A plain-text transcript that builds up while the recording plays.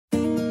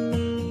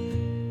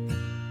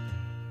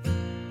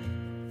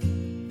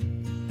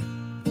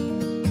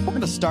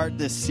going to start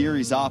this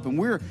series off, and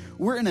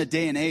we're in a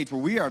day and age where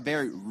we are a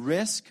very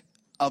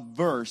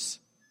risk-averse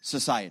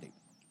society.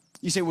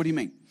 You say, what do you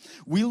mean?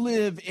 We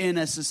live in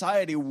a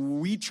society where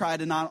we try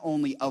to not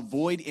only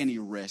avoid any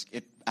risk,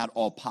 if at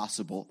all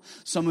possible.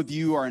 Some of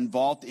you are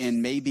involved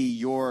in maybe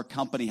your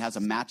company has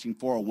a matching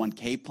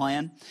 401k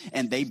plan,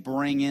 and they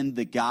bring in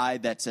the guy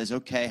that says,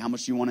 okay, how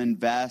much do you want to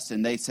invest?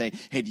 And they say,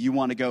 hey, do you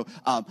want to go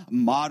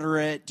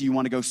moderate? Do you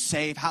want to go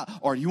safe?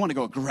 Or do you want to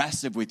go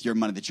aggressive with your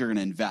money that you're going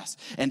to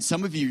invest? And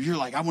some of you, you're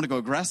like, I want to go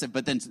aggressive.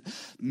 But then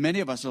many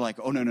of us are like,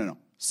 oh, no,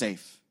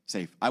 safe.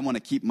 I want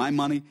to keep my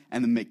money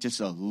and then make just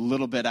a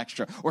little bit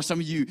extra. Or some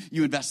of you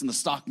invest in the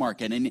stock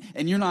market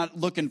and you're not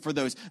looking for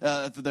those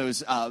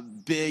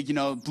big,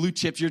 blue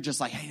chips. You're just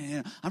like,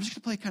 hey, I'm just going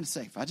to play kind of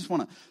safe. I just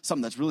want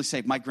something that's really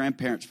safe. My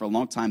grandparents, for a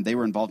long time, they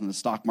were involved in the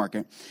stock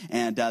market,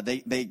 and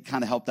they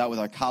kind of helped out with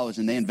our college,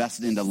 and they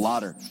invested into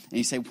Lauder. And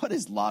you say, what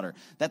is Lauder?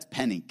 That's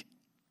pen ink.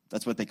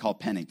 That's what they call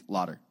pen ink,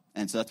 Lauder.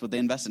 And so that's what they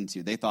invested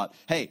into. They thought,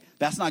 hey,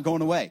 that's not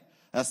going away.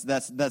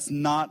 That's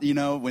not,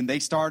 when they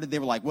started, they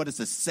were like, what is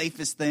the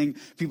safest thing?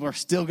 People are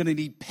still going to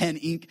need pen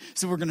ink,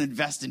 so we're going to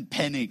invest in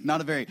pen ink. Not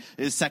a very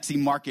sexy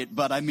market,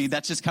 but I mean,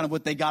 that's just kind of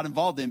what they got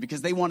involved in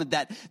because they wanted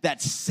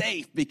that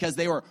safe because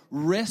they were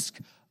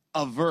risk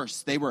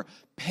averse. They were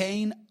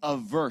pain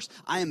averse.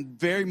 I am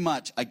very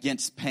much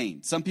against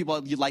pain. Some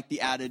people, you like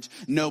the adage,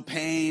 no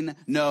pain,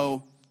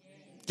 no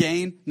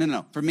gain.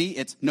 No. For me,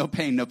 it's no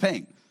pain, no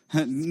pain.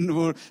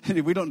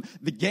 We don't,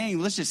 the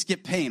gain, let's just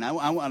skip pain.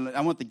 I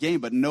want the gain,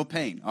 but no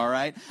pain, all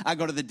right? I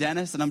go to the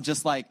dentist, and I'm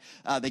just like,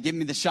 they give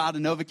me the shot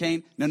of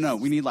Novocaine. No,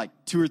 we need like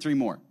 2 or 3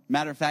 more.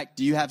 Matter of fact,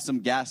 do you have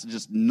some gas to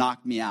just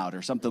knock me out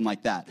or something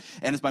like that?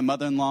 And it's my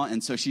mother-in-law,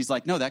 and so she's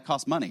like, no, that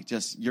costs money.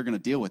 Just, you're going to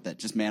deal with it.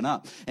 Just man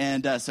up.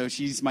 And so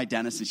she's my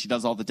dentist, and she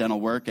does all the dental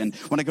work. And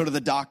when I go to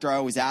the doctor, I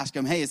always ask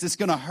him, hey, is this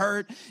going to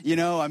hurt?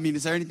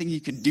 Is there anything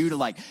you can do to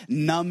like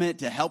numb it,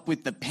 to help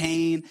with the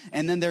pain?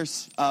 And then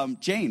there's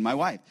Jane, my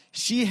wife.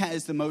 She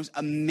has the most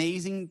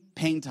amazing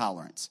pain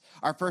tolerance.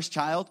 Our first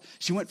child,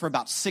 she went for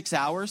about 6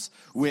 hours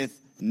with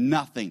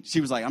nothing. She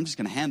was like, I'm just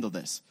going to handle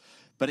this.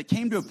 But it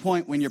came to a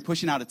point when you're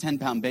pushing out a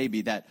 10-pound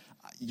baby that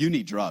you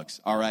need drugs,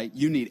 all right?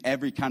 You need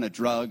every kind of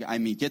drug. I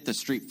mean, get the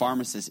street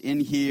pharmacist in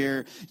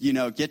here,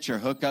 get your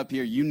hookup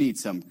here. You need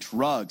some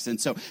drugs.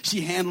 And so she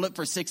handled it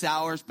for 6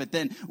 hours, but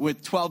then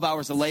with 12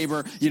 hours of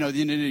labor, you're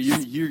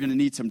going to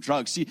need some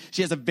drugs.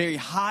 She has a very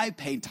high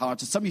pain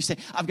tolerance. And some of you say,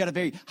 I've got a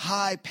very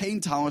high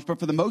pain tolerance, but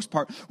for the most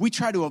part, we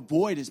try to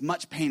avoid as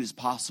much pain as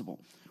possible.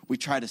 We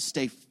try to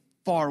stay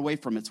far away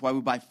from it. It's why we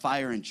buy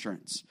fire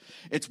insurance.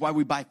 It's why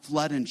we buy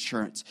flood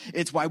insurance.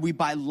 It's why we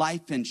buy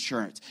life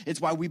insurance. It's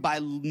why we buy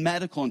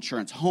medical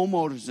insurance,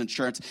 homeowners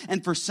insurance.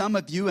 And for some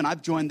of you, and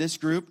I've joined this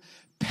group,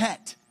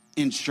 pet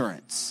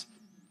insurance.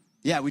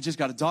 Yeah, we just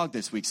got a dog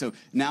this week. So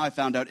now I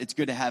found out it's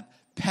good to have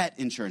pet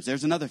insurance.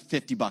 There's another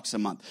 $50 a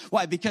month.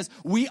 Why? Because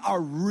we are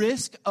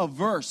risk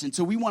averse. And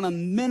so we want to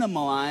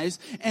minimize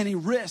any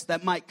risk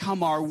that might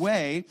come our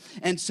way.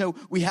 And so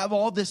we have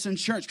all this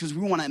insurance because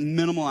we want to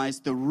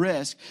minimize the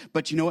risk.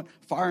 But you know what?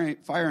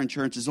 Fire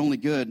insurance is only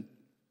good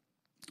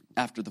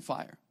after the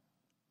fire.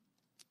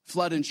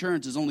 Flood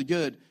insurance is only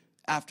good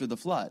after the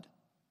flood.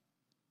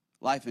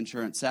 Life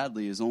insurance,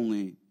 sadly, is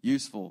only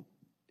useful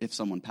if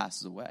someone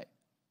passes away.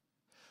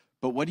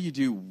 But what do you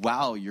do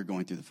while you're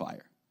going through the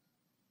fire?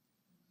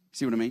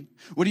 See what I mean?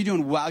 What are you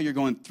doing while you're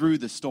going through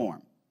the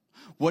storm?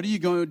 What are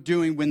you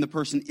doing when the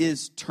person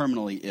is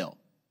terminally ill?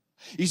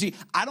 You see,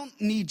 I don't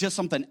need just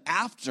something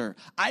after.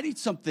 I need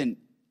something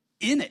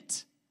in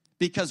it.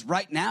 Because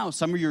right now,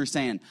 some of you are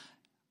saying,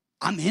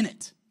 I'm in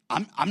it.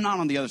 I'm not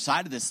on the other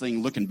side of this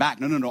thing looking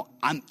back. No,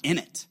 I'm in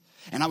it.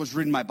 And I was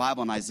reading my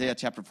Bible in Isaiah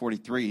chapter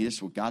 43. This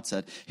is what God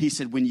said. He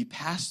said, when you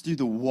pass through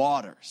the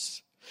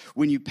waters,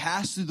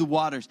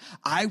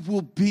 I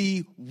will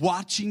be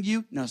watching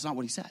you. No, it's not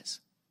what he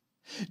says.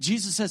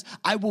 Jesus says,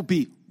 I will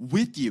be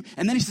with you.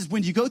 And then he says,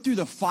 when you go through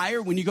the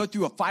fire, when you go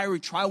through a fiery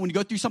trial, when you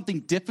go through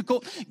something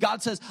difficult,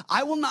 God says,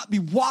 I will not be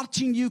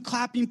watching you,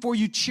 clapping for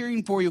you,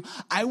 cheering for you.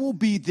 I will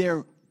be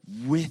there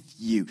with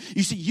you.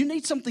 You see, you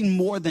need something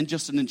more than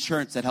just an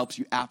insurance that helps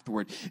you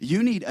afterward.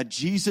 You need a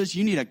Jesus.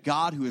 You need a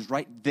God who is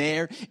right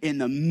there in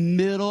the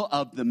middle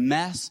of the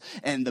mess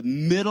and the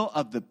middle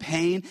of the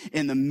pain,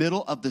 in the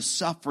middle of the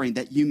suffering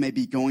that you may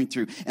be going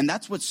through. And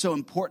that's what's so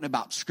important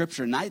about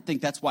Scripture. And I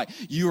think that's why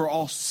you are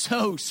all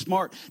so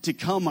smart to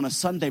come on a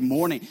Sunday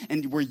morning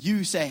and where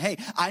you say, hey,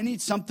 I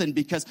need something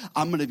because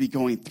I'm going to be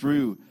going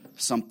through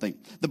something.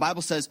 The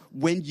Bible says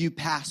when you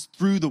pass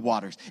through the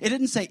waters. It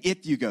didn't say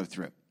if you go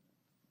through.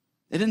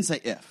 It didn't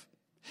say if.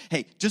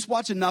 Hey, just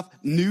watch enough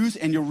news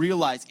and you'll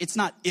realize it's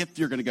not if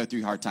you're going to go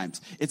through hard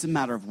times. It's a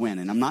matter of when.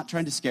 And I'm not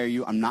trying to scare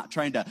you. I'm not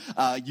trying to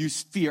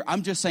use fear.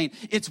 I'm just saying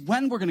it's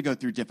when we're going to go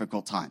through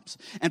difficult times.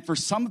 And for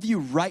some of you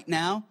right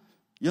now,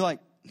 you're like,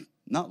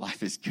 no,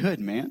 life is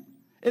good, man.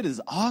 It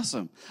is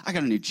awesome. I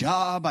got a new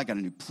job. I got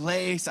a new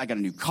place. I got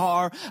a new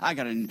car. I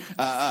got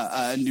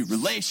a new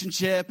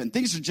relationship. And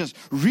things are just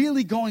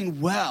really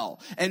going well.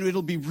 And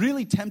it'll be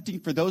really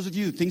tempting for those of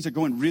you who things are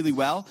going really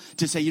well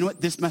to say, you know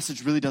what, this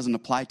message really doesn't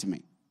apply to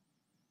me.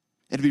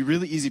 It'd be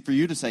really easy for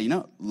you to say,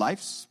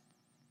 life's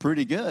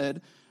pretty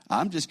good.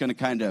 I'm just going to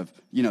kind of,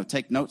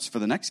 take notes for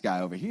the next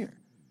guy over here.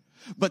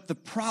 But the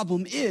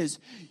problem is,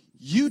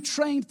 you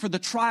trained for the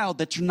trial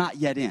that you're not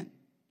yet in.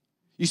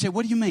 You say,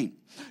 what do you mean?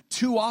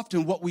 Too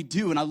often what we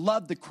do, and I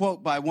love the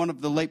quote by one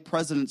of the late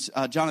presidents,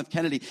 John F.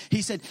 Kennedy.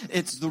 He said,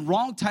 it's the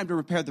wrong time to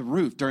repair the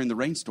roof during the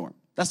rainstorm.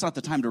 That's not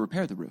the time to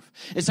repair the roof.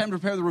 It's time to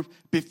repair the roof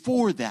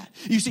before that.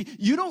 You see,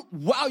 you don't,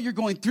 while you're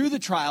going through the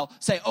trial,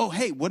 say, oh,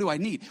 hey, what do I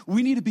need?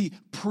 We need to be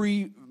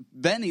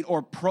preventing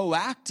or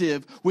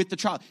proactive with the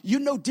trial.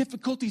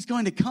 Difficulty is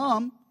going to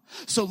come.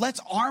 So let's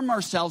arm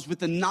ourselves with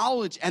the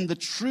knowledge and the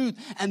truth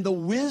and the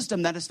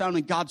wisdom that is found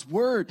in God's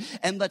word.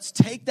 And let's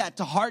take that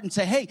to heart and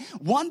say, hey,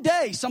 one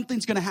day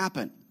something's going to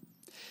happen.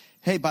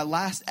 Hey, by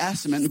last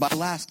estimate and by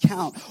last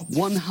count,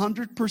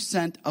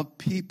 100% of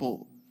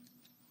people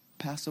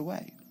pass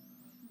away.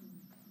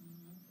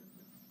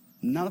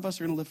 None of us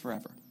are going to live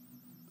forever.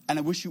 And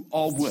I wish you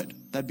all would.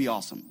 That'd be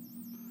awesome.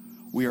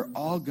 We are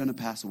all going to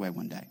pass away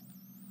one day.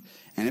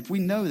 And if we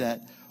know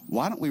that,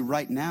 why don't we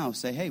right now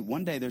say, hey,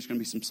 one day there's going to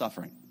be some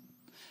suffering.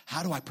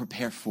 How do I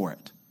prepare for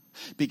it?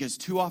 Because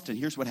too often,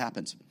 here's what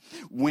happens.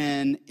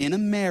 When in a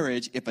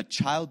marriage, if a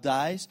child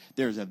dies,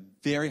 there's a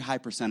very high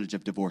percentage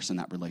of divorce in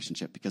that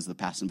relationship because of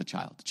the passing of a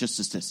child. Just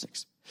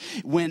statistics.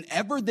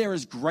 Whenever there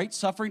is great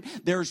suffering,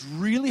 there's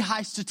really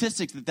high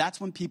statistics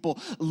that's when people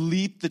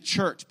leave the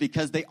church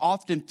because they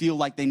often feel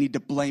like they need to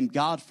blame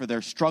God for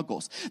their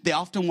struggles. They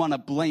often want to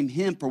blame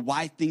him for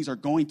why things are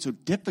going so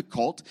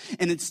difficult.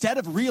 And instead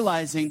of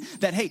realizing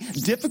that, hey,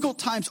 difficult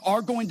times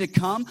are going to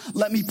come,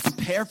 let me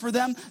prepare for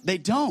them, they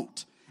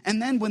don't. And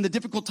then when the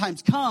difficult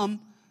times come,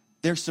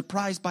 they're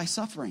surprised by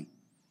suffering.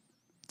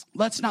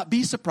 Let's not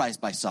be surprised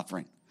by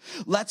suffering.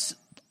 Let's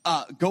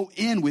go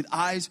in with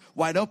eyes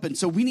wide open.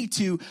 So we need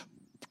to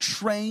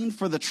train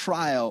for the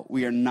trial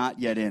we are not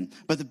yet in.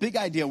 But the big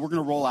idea we're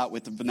going to roll out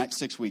with the next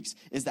 6 weeks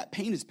is that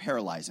pain is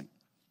paralyzing.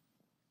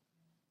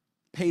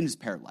 Pain is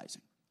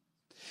paralyzing.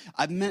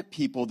 I've met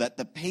people that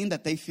the pain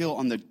that they feel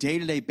on their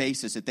day-to-day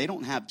basis, if they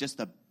don't have just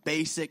a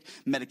basic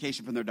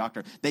medication from their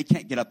doctor, they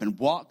can't get up and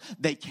walk,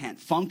 they can't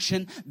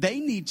function,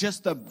 they need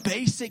just the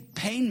basic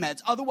pain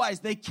meds. Otherwise,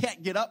 they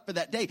can't get up for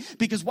that day.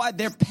 Because why?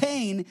 Their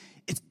pain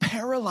is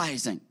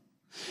paralyzing.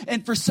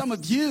 And for some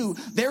of you,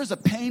 there's a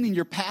pain in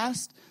your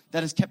past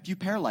that has kept you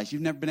paralyzed.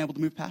 You've never been able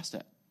to move past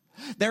it.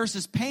 There's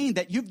this pain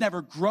that you've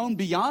never grown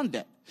beyond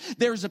it.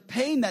 There's a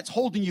pain that's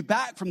holding you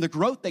back from the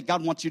growth that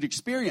God wants you to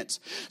experience.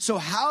 So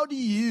how do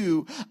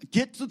you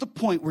get to the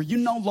point where you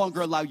no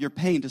longer allow your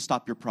pain to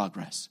stop your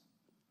progress?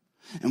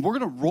 And we're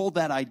going to roll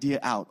that idea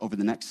out over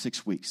the next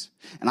 6 weeks.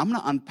 And I'm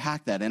going to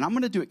unpack that. And I'm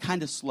going to do it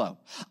kind of slow.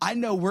 I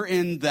know we're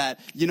in that,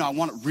 I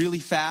want it really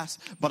fast.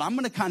 But I'm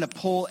going to kind of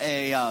pull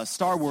a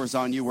Star Wars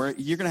on you where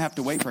you're going to have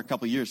to wait for a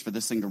couple of years for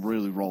this thing to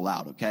really roll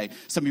out, okay?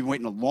 Some of you are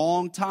waiting a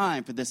long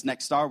time for this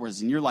next Star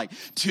Wars. And you're like,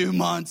 2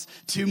 months,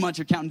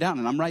 you're counting down.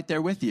 And I'm right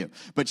there with you.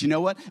 But you know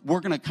what?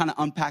 We're going to kind of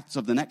unpack this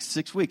over the next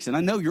 6 weeks. And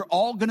I know you're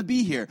all going to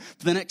be here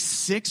for the next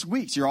 6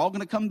 weeks. You're all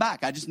going to come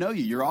back. I just know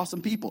you. You're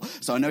awesome people.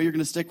 So I know you're going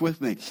to stick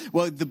with me.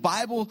 Well, the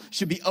Bible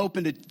should be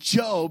open to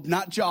Job,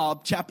 not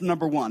Job, chapter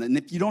number 1. And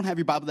if you don't have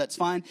your Bible, that's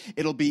fine.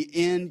 It'll be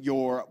in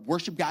your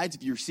worship guides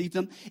if you receive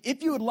them.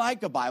 If you would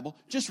like a Bible,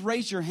 just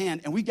raise your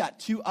hand, and we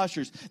got 2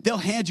 ushers. They'll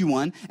hand you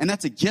one, and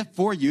that's a gift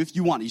for you if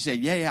you want it. You say,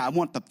 yeah, I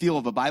want the feel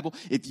of a Bible.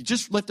 If you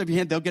just lift up your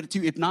hand, they'll get it to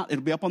you. If not,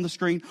 it'll be up on the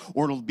screen,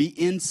 or it'll be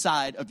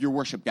inside of your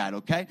worship guide,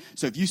 okay?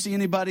 So if you see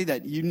anybody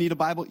that you need a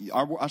Bible,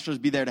 our ushers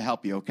will be there to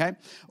help you, okay?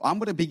 I'm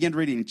going to begin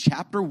reading in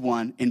chapter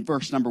 1 in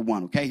verse number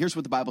 1, okay? Here's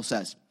what the Bible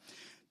says.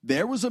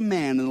 There was a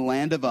man in the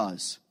land of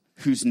Uz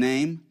whose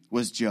name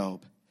was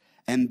Job,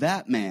 and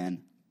that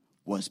man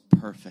was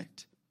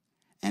perfect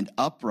and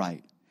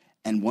upright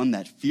and one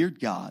that feared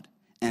God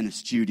and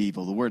eschewed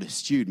evil. The word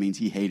eschewed means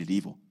he hated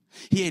evil.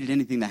 He hated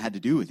anything that had to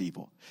do with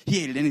evil. He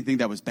hated anything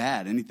that was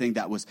bad, anything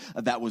that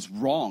was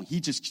wrong. He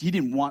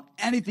didn't want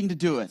anything to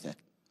do with it.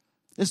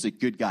 This is a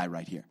good guy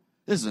right here.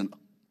 This is an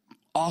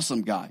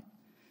awesome guy.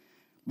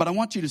 But I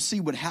want you to see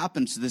what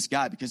happens to this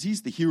guy because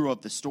he's the hero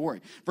of the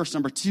story. Verse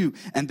number 2,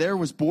 and there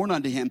was born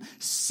unto him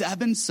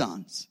 7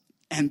 sons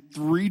and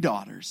 3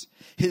 daughters.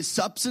 His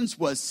substance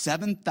was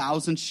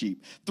 7,000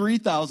 sheep,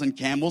 3,000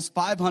 camels,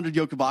 500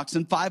 yoke of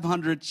oxen,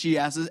 500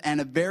 she-asses, and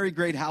a very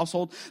great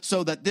household,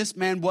 so that this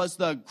man was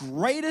the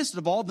greatest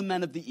of all the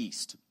men of the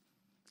East.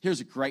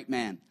 Here's a great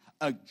man,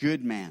 a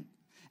good man.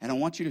 And I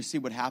want you to see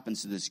what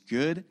happens to this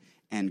good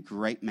and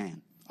great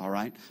man. All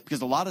right?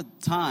 Because a lot of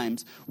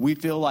times we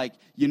feel like,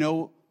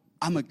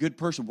 I'm a good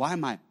person. Why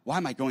am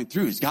I going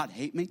through? Does God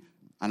hate me?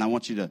 And I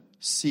want you to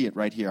see it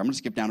right here. I'm going to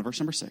skip down to verse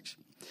number 6.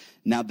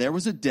 Now there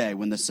was a day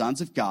when the sons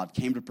of God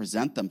came to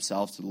present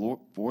themselves to the Lord,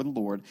 for the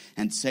Lord,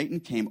 and Satan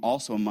came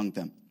also among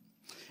them.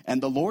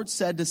 And the Lord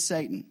said to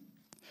Satan,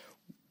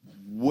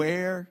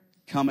 where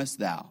comest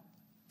thou?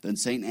 Then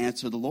Satan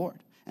answered the Lord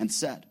and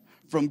said,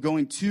 from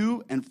going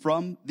to and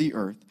from the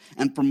earth,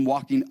 and from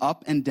walking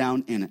up and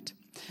down in it.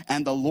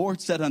 And the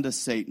Lord said unto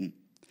Satan,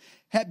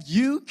 have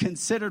you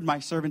considered my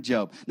servant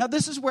Job? Now,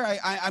 this is where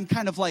I'm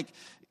kind of like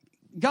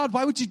God,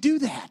 why would you do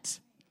that?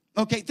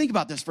 Okay, think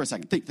about this for a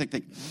second.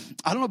 Think.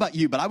 I don't know about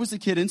you, but I was the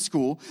kid in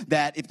school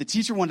that if the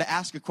teacher wanted to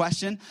ask a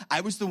question, I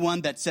was the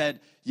one that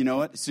said, you know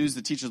what, as soon as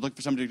the teacher's looking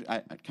for somebody, I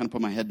kind of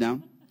put my head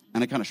down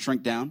and I kind of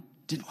shrink down.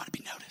 Didn't want to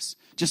be noticed.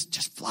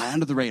 Just fly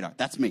under the radar.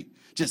 That's me.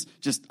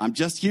 I'm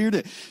just here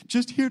to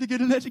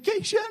get an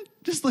education.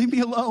 Just leave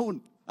me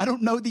alone. I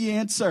don't know the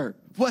answer.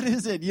 What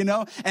is it,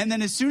 And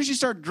then as soon as you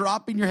start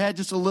dropping your head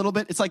just a little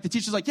bit, it's like the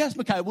teacher's like, yes,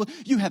 Micaiah, well,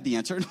 you have the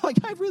answer. And I'm like,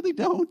 I really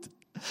don't.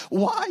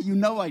 Why?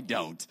 I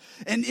don't.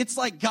 And it's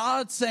like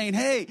God saying,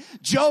 hey,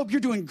 Job,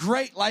 you're doing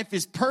great. Life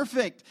is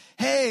perfect.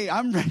 Hey,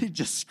 I'm ready to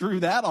just screw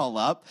that all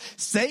up.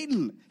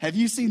 Satan, have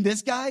you seen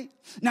this guy?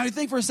 Now, you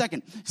think for a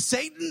second.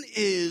 Satan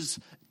is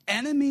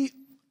enemy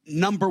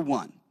number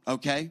one,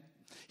 okay?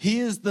 He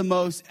is the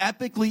most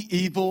epically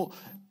evil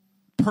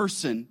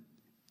person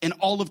in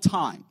all of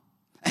time.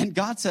 And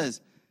God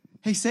says,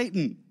 hey,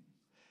 Satan,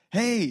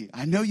 hey,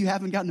 I know you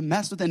haven't gotten to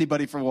mess with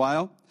anybody for a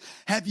while.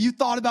 Have you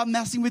thought about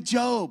messing with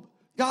Job?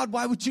 God,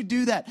 why would you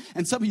do that?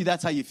 And some of you,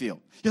 that's how you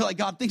feel. You're like,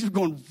 God, things are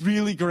going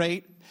really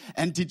great.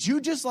 And did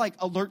you just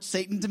alert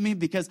Satan to me?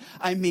 Because,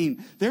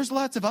 there's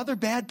lots of other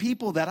bad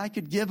people that I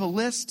could give a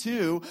list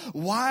to.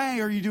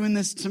 Why are you doing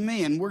this to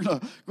me? And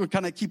we're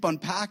kind of keep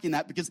unpacking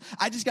that because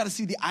I just got to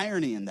see the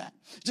irony in that.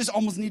 Just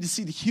almost need to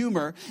see the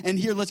humor. And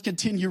here, let's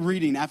continue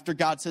reading after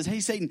God says, hey,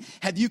 Satan,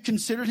 have you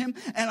considered him?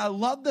 And I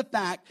love the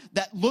fact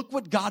that look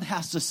what God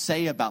has to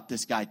say about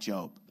this guy,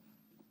 Job.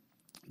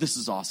 This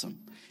is awesome.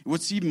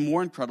 What's even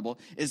more incredible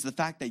is the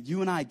fact that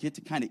you and I get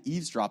to kind of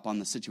eavesdrop on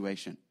the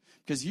situation.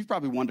 Because you've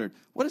probably wondered,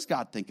 what does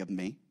God think of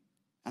me?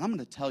 And I'm going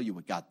to tell you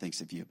what God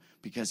thinks of you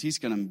because he's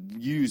going to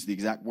use the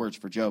exact words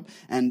for Job.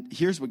 And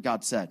here's what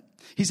God said.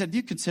 He said, have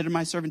you considered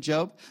my servant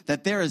Job?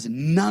 That there is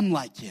none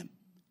like him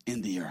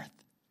in the earth.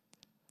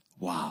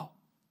 Wow.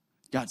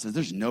 God says,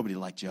 there's nobody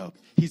like Job.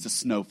 He's a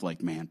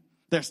snowflake, man.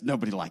 There's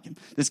nobody like him.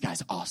 This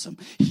guy's awesome.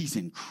 He's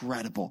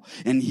incredible.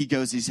 And he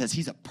says,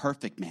 he's a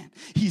perfect man.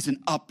 He's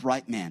an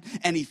upright man.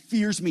 And he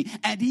fears me.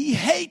 And he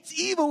hates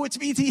evil, which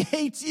means he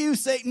hates you,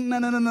 Satan. No.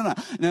 No,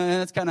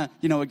 that's kind of,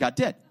 what God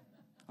did.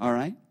 All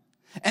right?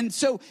 And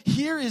so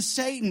here is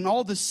Satan.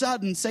 All of a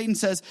sudden, Satan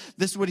says,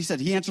 this is what he said.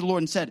 He answered the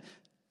Lord and said,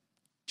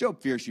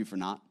 Job fears you for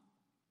naught.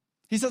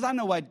 He says, I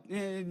know why.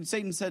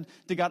 Satan said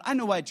to God, I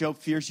know why Job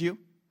fears you.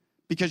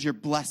 Because you're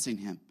blessing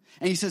him.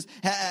 And he says,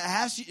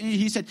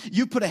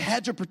 you put a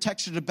hedge of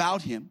protection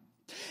about him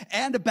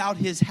and about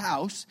his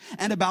house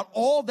and about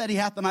all that he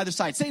hath on either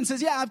side. Satan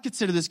says, yeah, I've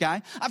considered this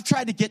guy. I've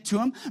tried to get to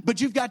him, but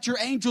you've got your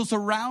angels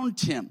around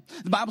him.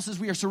 The Bible says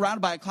we are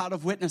surrounded by a cloud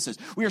of witnesses.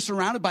 We are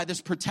surrounded by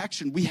this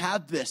protection. We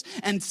have this.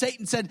 And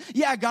Satan said,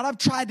 yeah, God, I've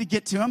tried to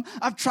get to him.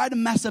 I've tried to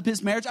mess up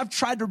his marriage. I've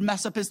tried to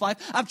mess up his life.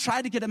 I've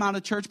tried to get him out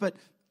of church, but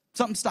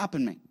something's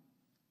stopping me.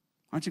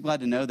 Aren't you glad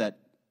to know that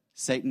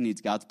Satan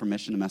needs God's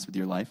permission to mess with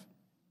your life?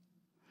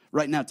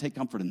 Right now, take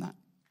comfort in that.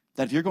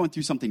 That if you're going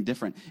through something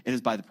different, it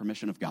is by the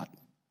permission of God.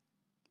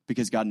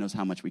 Because God knows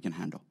how much we can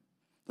handle.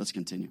 Let's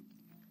continue.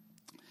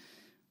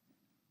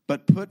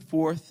 But put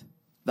forth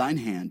thine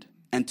hand,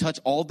 and touch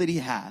all that he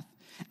hath,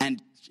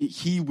 and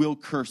he will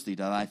curse thee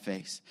to thy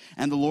face.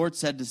 And the Lord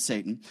said to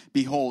Satan,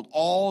 behold,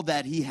 all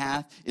that he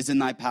hath is in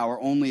thy power,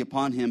 only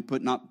upon him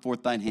put not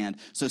forth thine hand.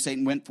 So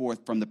Satan went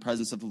forth from the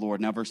presence of the Lord.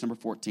 Now verse number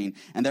 14.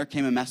 And there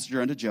came a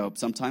messenger unto Job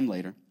sometime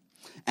later.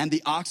 And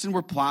the oxen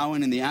were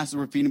plowing, and the asses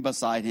were feeding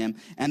beside him.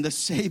 And the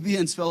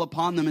Sabeans fell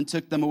upon them and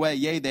took them away.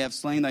 Yea, they have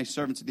slain thy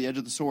servants at the edge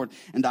of the sword,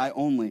 and I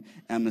only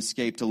am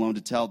escaped alone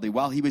to tell thee.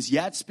 While he was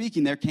yet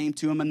speaking, there came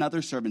to him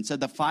another servant, said,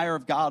 the fire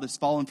of God is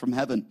fallen from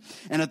heaven,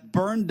 and hath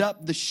burned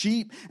up the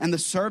sheep and the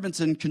servants,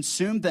 and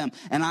consumed them,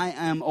 and I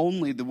am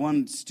only the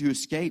one to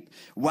escape.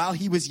 While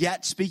he was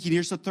yet speaking,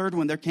 here's the third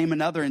one, there came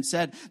another and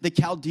said, the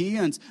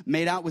Chaldeans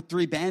made out with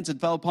 3 bands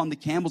and fell upon the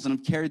camels and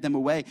have carried them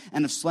away,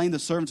 and have slain the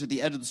servants at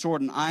the edge of the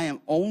sword, and I am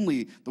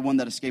only the one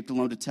that escaped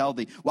alone to tell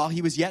thee. While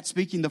he was yet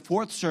speaking, the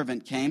 4th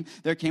servant came.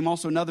 There came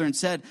also another and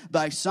said,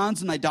 thy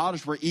sons and thy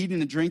daughters were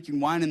eating and drinking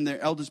wine in their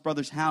eldest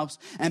brother's house.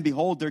 And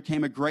behold, there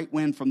came a great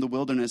wind from the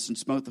wilderness and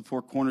smote the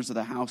 4 corners of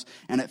the house,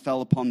 and it fell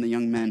upon the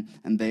young men,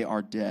 and they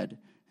are dead.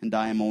 And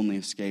I am only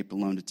escaped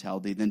alone to tell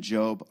thee. Then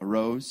Job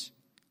arose,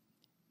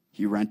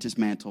 he rent his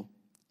mantle,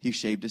 he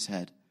shaved his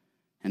head,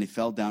 and he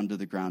fell down to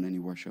the ground, and he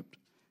worshipped.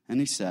 And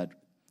he said,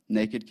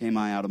 naked came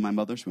I out of my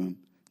mother's womb,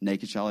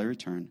 naked shall I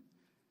return.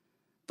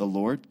 The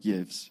Lord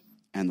gives,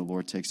 and the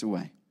Lord takes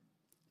away.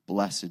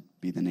 Blessed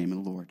be the name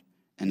of the Lord.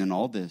 And in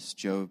all this,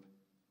 Job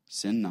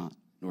sinned not,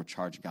 nor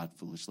charged God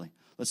foolishly.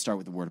 Let's start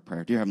with a word of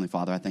prayer. Dear Heavenly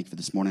Father, I thank you for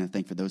this morning. I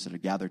thank you for those that are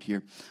gathered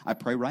here. I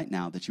pray right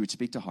now that you would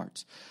speak to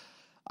hearts.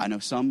 I know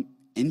some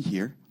in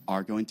here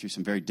are going through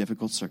some very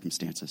difficult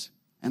circumstances,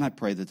 and I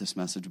pray that this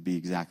message would be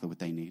exactly what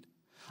they need.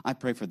 I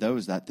pray for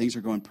those that things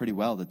are going pretty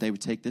well, that they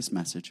would take this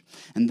message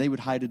and they would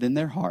hide it in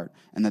their heart,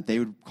 and that they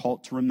would call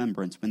it to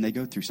remembrance when they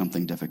go through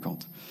something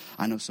difficult.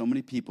 I know so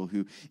many people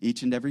who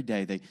each and every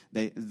day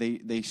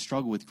they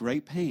struggle with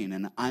great pain,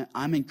 and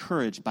I'm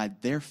encouraged by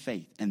their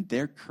faith, and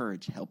their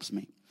courage helps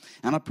me.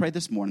 And I pray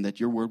this morning that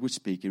your word would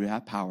speak. It would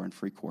have power and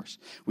free course.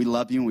 We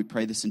love you and we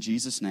pray this in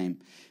Jesus' name.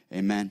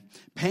 Amen.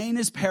 Pain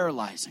is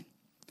paralyzing.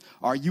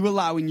 Are you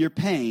allowing your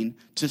pain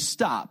to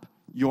stop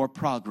your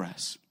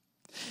progress?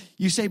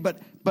 You say,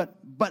 but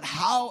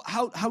how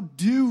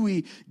do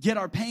we get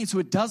our pain so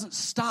it doesn't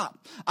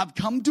stop? I've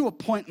come to a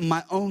point in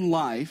my own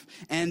life,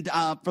 and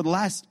for the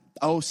last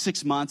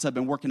 6 months, I've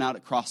been working out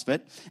at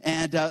CrossFit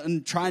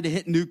and trying to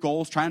hit new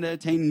goals, trying to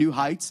attain new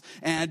heights.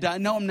 And I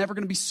know I'm never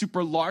going to be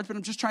super large, but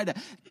I'm just trying to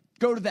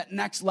go to that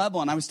next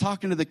level. And I was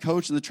talking to the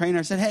coach and the trainer.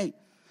 I said, hey,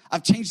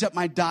 I've changed up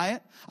my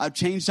diet. I've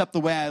changed up the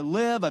way I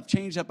live. I've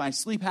changed up my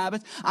sleep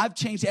habits. I've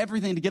changed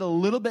everything to get a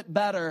little bit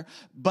better,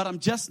 but I'm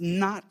just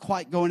not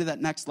quite going to that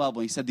next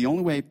level. He said, the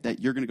only way that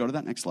you're going to go to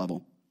that next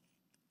level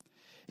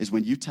is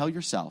when you tell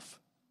yourself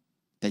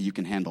that you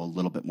can handle a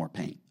little bit more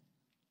pain.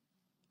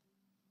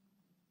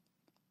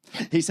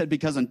 He said,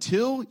 because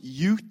until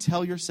you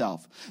tell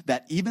yourself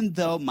that even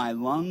though my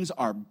lungs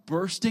are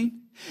bursting,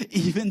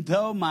 even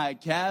though my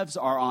calves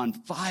are on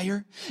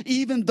fire,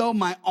 even though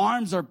my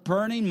arms are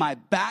burning, my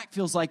back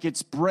feels like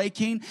it's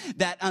breaking,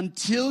 that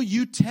until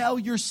you tell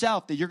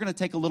yourself that you're going to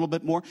take a little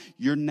bit more,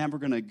 you're never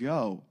going to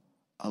go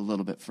a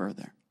little bit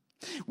further.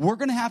 We're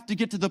going to have to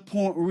get to the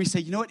point where we say,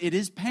 you know what, it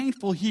is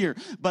painful here,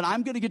 but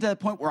I'm going to get to that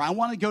point where I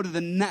want to go to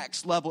the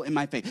next level in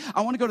my faith.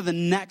 I want to go to the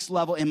next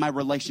level in my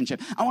relationship.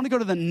 I want to go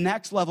to the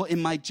next level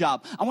in my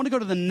job. I want to go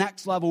to the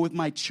next level with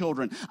my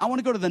children. I want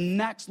to go to the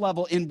next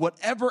level in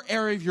whatever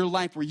area of your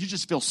life where you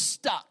just feel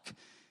stuck.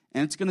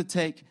 And it's going to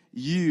take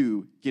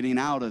you getting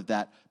out of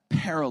that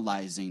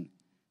paralyzing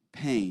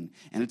pain,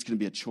 and it's going to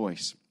be a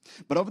choice.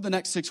 But over the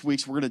next 6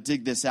 weeks, we're going to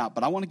dig this out.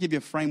 But I want to give you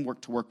a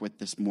framework to work with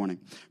this morning.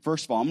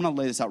 First of all, I'm going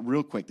to lay this out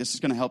real quick. This is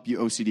going to help you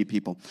OCD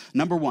people.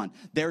 Number one,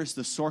 there is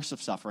the source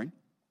of suffering.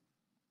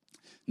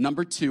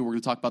 Number two, we're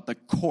going to talk about the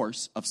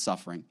course of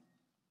suffering.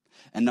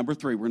 And number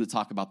three, we're going to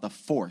talk about the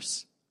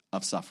force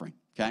of suffering.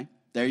 Okay?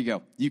 There you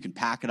go. You can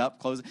pack it up,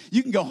 close it.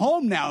 You can go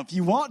home now if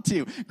you want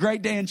to.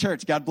 Great day in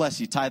church. God bless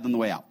you. Tithe on the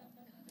way out.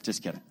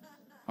 Just kidding.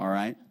 All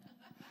right?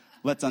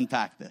 Let's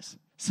unpack this.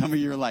 Some of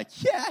you are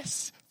like,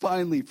 yes,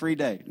 finally, free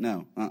day.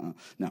 No.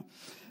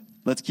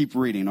 Let's keep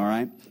reading, all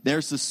right?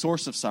 There's the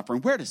source of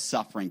suffering. Where does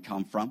suffering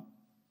come from?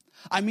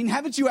 I mean,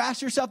 haven't you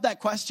asked yourself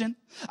that question?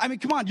 I mean,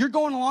 come on, you're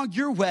going along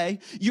your way.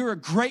 You're a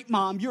great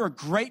mom. You're a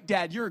great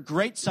dad. You're a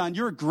great son.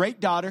 You're a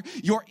great daughter.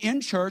 You're in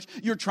church.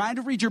 You're trying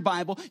to read your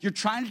Bible. You're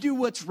trying to do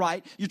what's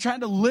right. You're trying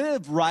to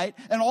live right.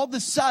 And all of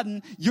a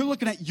sudden, you're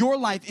looking at your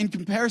life in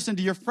comparison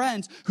to your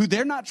friends who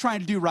they're not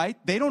trying to do right.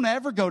 They don't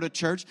ever go to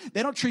church.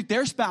 They don't treat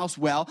their spouse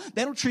well.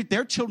 They don't treat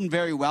their children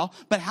very well.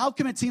 But how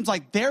come it seems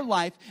like their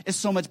life is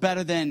so much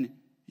better than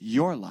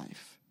your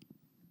life?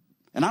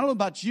 And I don't know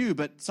about you,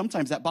 but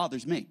sometimes that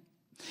bothers me.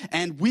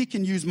 And we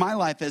can use my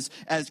life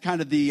as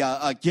kind of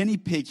the guinea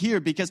pig here,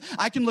 because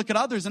I can look at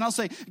others and I'll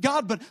say,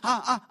 God, but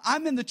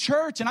I'm in the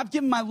church and I've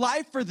given my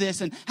life for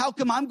this. And how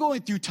come I'm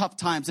going through tough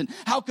times? And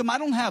how come I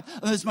don't have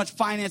as much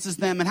finance as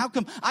them? And how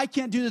come I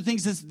can't do the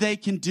things as they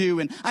can do?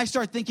 And I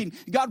start thinking,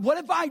 God, what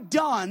have I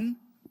done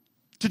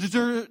to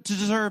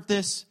deserve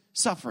this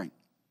suffering?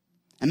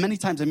 And many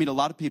times I meet a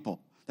lot of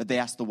people that they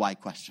ask the why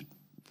question.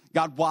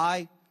 God,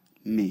 why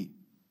me?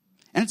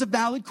 And it's a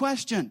valid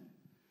question.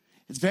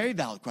 It's a very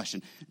valid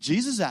question.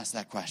 Jesus asked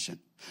that question.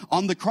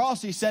 On the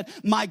cross, he said,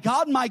 my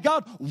God,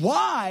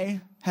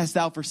 why hast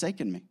thou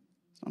forsaken me?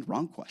 It's not a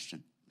wrong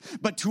question.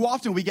 But too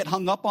often we get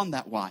hung up on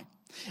that why.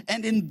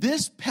 And in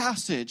this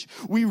passage,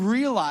 we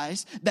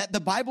realize that the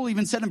Bible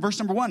even said in verse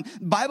number 1,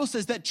 the Bible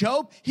says that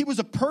Job, he was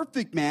a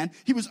perfect man.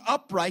 He was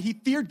upright. He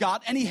feared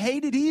God and he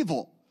hated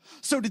evil.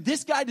 So did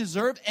this guy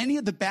deserve any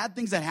of the bad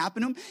things that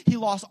happened to him? He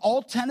lost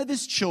all 10 of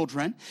his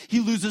children.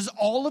 He loses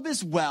all of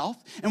his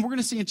wealth. And we're going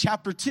to see in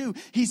chapter 2,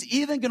 he's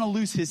even going to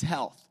lose his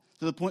health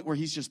to the point where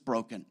he's just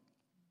broken.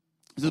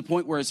 To the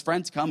point where his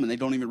friends come and they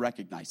don't even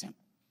recognize him.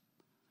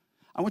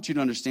 I want you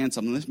to understand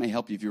something. This may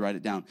help you if you write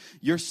it down.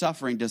 Your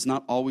suffering does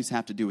not always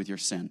have to do with your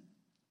sin.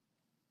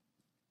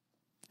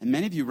 And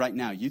many of you right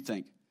now, you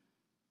think,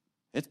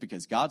 it's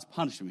because God's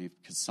punishing me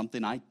because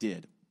something I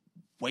did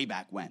way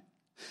back when.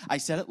 I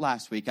said it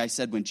last week. I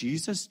said when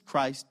Jesus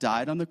Christ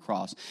died on the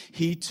cross,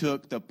 he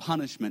took the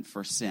punishment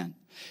for sin.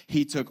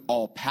 He took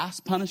all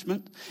past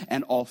punishment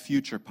and all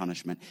future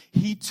punishment.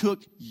 He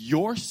took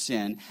your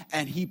sin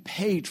and he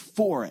paid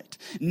for it.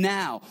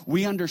 Now,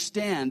 we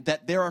understand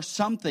that there are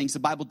some things, the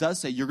Bible does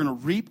say, you're going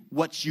to reap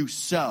what you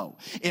sow.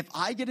 If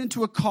I get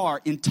into a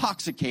car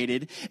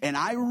intoxicated and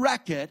I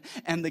wreck it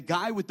and the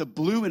guy with the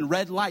blue and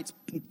red lights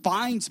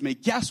finds me,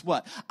 guess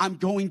what? I'm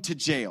going to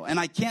jail. And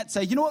I can't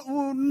say, you know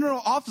what, no,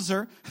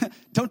 officer,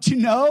 don't you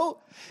know?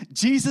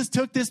 Jesus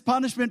took this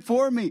punishment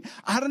for me.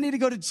 I don't need to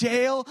go to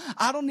jail.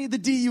 I don't need the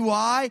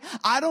DUI.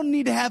 I don't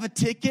need to have a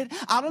ticket.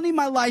 I don't need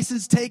my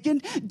license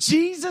taken.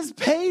 Jesus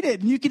paid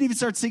it. And you can even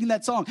start singing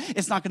that song.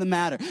 It's not going to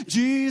matter.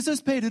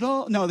 Jesus paid it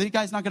all. No, the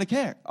guy's not going to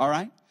care. All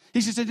right? He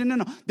just said,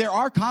 no. There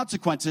are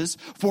consequences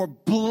for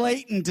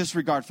blatant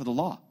disregard for the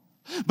law.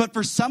 But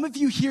for some of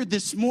you here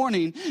this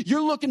morning,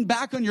 you're looking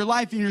back on your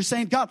life and you're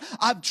saying, God,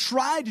 I've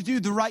tried to do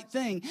the right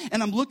thing.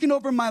 And I'm looking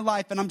over my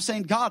life and I'm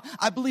saying, God,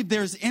 I believe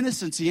there's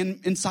innocency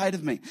inside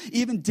of me.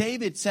 Even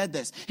David said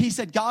this. He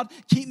said, God,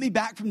 keep me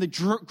back from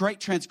the great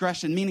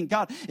transgression. Meaning,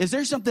 God, is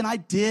there something I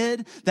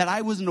did that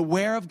I wasn't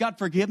aware of? God,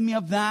 forgive me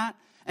of that.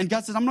 And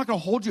God says, I'm not going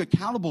to hold you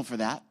accountable for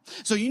that.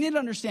 So you need to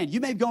understand, you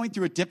may be going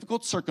through a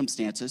difficult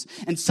circumstances,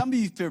 and some of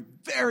you feel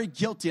very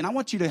guilty. And I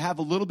want you to have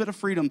a little bit of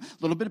freedom,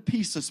 a little bit of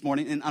peace this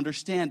morning in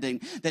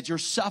understanding that your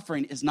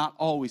suffering is not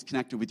always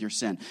connected with your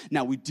sin.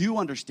 Now, we do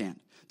understand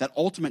that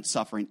ultimate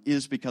suffering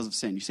is because of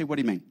sin. You say, what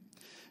do you mean?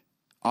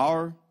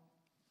 Our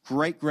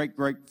great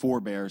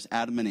forebears,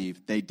 Adam and Eve,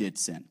 they did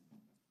sin.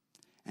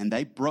 And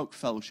they broke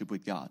fellowship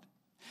with God.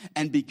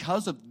 And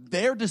because of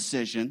their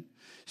decision,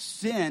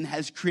 sin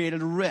has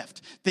created a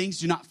rift. Things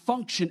do not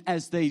function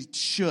as they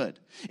should.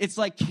 It's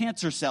like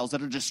cancer cells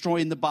that are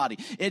destroying the body.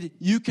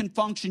 You can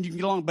function, you can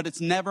get along, but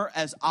it's never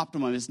as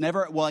optimum. It's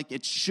never like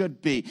it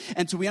should be.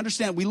 And so we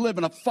understand we live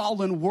in a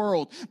fallen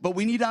world, but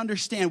we need to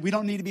understand we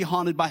don't need to be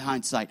haunted by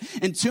hindsight.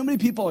 And too many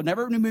people are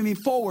never moving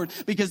forward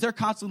because they're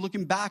constantly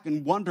looking back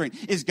and wondering,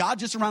 is God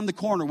just around the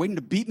corner waiting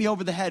to beat me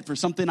over the head for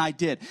something I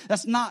did?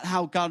 That's not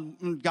how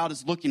God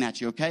is looking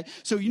at you, okay?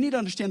 So you need to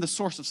understand the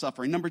source of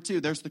suffering. Number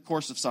two, there's the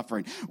course of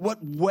suffering.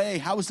 What way,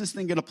 how is this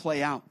thing going to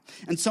play out?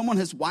 And someone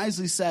has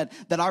wisely said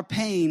that our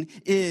pain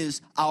is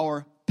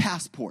our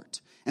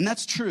passport. And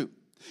that's true.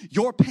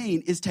 Your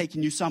pain is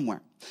taking you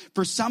somewhere.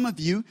 For some of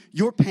you,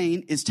 your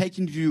pain is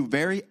taking you to a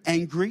very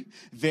angry,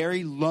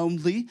 very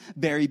lonely,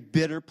 very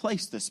bitter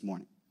place this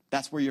morning.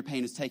 That's where your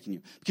pain is taking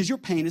you. Because your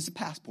pain is a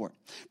passport.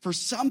 For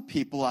some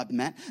people I've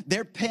met,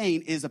 their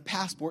pain is a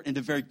passport into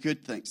very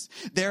good things.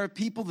 There are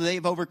people that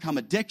they've overcome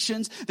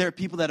addictions. There are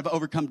people that have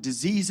overcome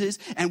diseases,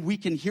 and we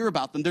can hear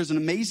about them. There's an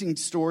amazing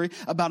story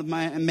about a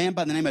man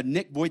by the name of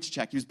Nick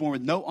Vujicic. He was born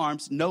with no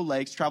arms, no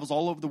legs, travels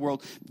all over the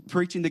world,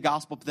 preaching the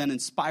gospel, but then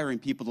inspiring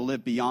people to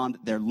live beyond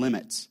their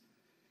limits.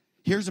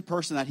 Here's a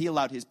person that he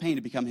allowed his pain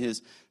to become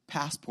his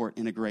passport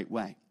in a great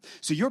way.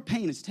 So your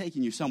pain is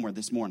taking you somewhere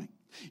this morning.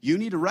 You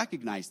need to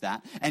recognize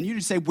that, and you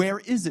need to say, where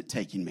is it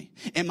taking me?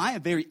 Am I a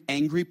very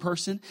angry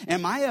person?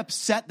 Am I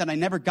upset that I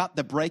never got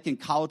the break in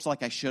college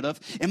like I should have?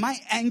 Am I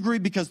angry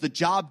because the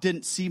job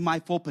didn't see my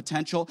full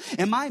potential?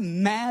 Am I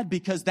mad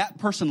because that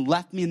person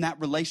left me in that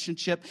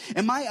relationship?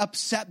 Am I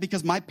upset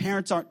because my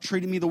parents aren't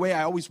treating me the way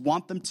I always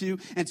want them to,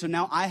 and so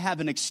now I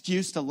have an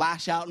excuse to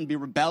lash out and be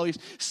rebellious,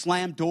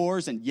 slam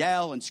doors and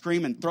yell and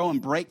scream and throw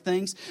and break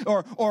things?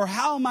 Or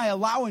how am I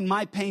allowing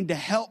my pain to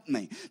help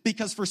me?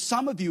 Because for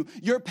some of you,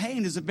 your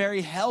pain is a very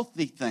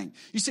healthy thing.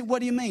 You say, what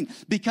do you mean?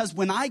 Because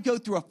when I go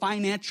through a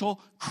financial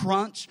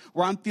crunch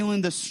where I'm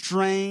feeling the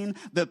strain,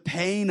 the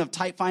pain of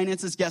tight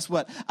finances, guess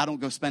what? I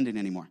don't go spending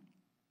anymore.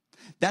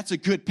 That's a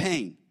good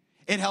pain.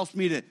 It helps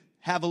me to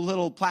have a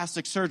little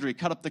plastic surgery,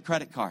 cut up the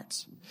credit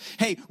cards.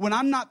 Hey, when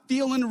I'm not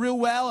feeling real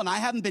well and I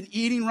haven't been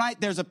eating right,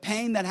 there's a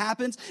pain that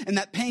happens, and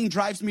that pain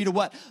drives me to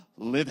what?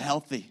 Live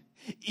healthy.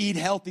 Eat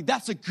healthy.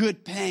 That's a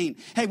good pain.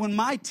 Hey, when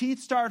my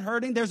teeth start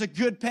hurting, there's a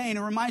good pain. It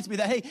reminds me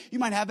that, hey, you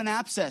might have an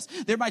abscess.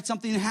 There might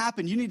something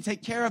happen. You need to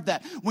take care of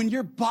that. When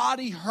your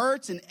body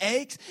hurts and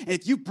aches, and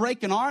if you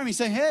break an arm, you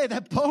say, hey,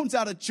 that bone's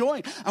out of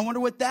joint. I wonder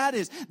what that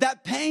is.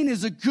 That pain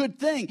is a good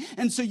thing.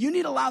 And so you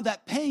need to allow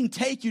that pain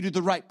take you to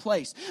the right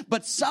place.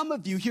 But some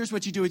of you, here's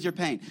what you do with your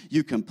pain.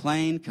 You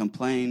complain.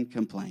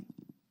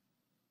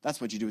 That's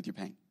what you do with your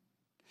pain.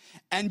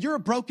 And you're a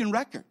broken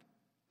record.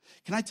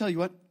 Can I tell you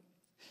what?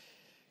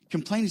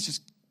 Complaint is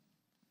just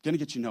going to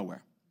get you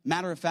nowhere.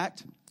 Matter of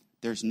fact,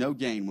 there's no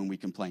gain when we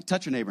complain.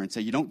 Touch your neighbor and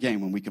say, you don't gain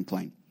when we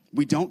complain.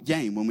 We don't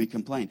gain when we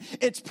complain.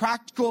 It's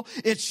practical,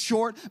 it's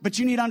short, but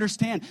you need to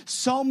understand,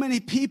 so many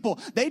people,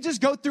 they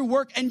just go through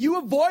work and you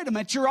avoid them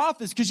at your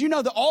office because you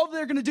know that all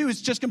they're going to do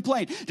is just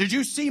complain. Did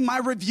you see my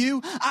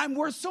review? I'm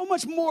worth so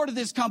much more to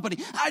this company.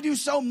 I do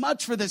so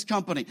much for this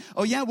company.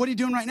 Oh yeah, what are you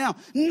doing right now?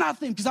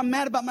 Nothing, because I'm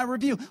mad about my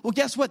review. Well,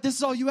 guess what? This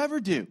is all you ever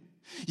do.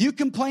 You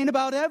complain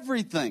about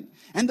everything.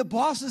 And the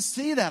bosses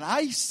see that.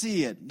 I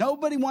see it.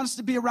 Nobody wants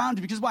to be around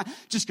you because why?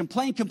 Just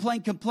complain.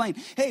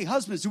 Hey,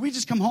 husbands, do we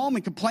just come home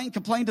and complain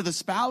to the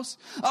spouse?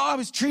 Oh, I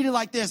was treated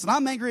like this and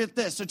I'm angry at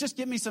this. So just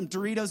give me some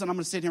Doritos and I'm going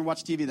to sit here and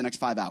watch TV the next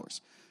 5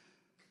 hours.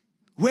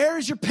 Where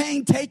is your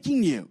pain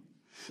taking you?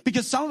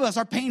 Because some of us,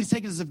 our pain is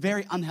taking us to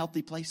very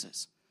unhealthy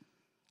places.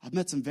 I've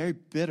met some very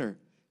bitter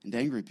and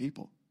angry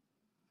people.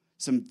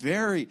 Some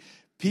very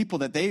people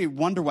that they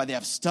wonder why they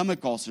have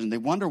stomach ulcers, and they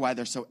wonder why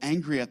they're so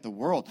angry at the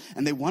world,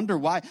 and they wonder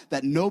why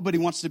that nobody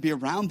wants to be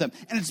around them.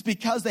 And it's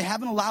because they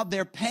haven't allowed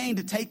their pain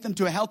to take them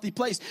to a healthy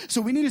place.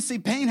 So we need to see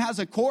pain has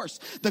a course,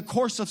 the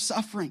course of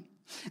suffering.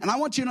 And I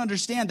want you to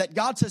understand that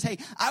God says, hey,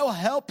 I will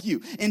help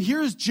you. And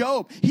here's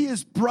Job. He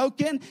is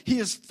broken. He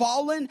is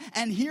fallen.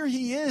 And here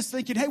he is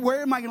thinking, hey,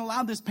 where am I going to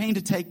allow this pain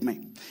to take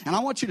me? And I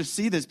want you to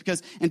see this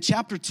because in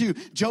chapter 2,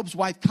 Job's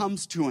wife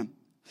comes to him.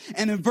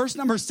 And in verse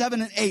number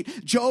 7 and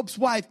 8, Job's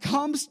wife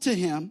comes to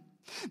him,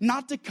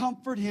 not to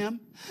comfort him,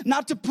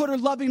 not to put her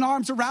loving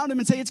arms around him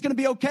and say, it's going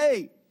to be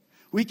okay.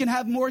 We can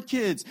have more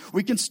kids.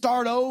 We can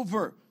start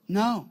over.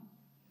 No.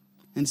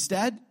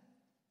 Instead,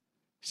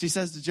 she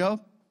says to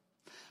Job,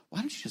 why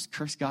don't you just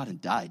curse God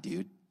and die,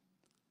 dude?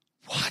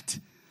 What?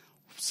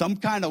 Some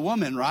kind of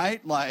woman,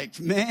 right? Like,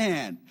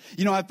 man.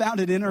 You know, I found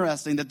it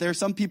interesting that there are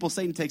some people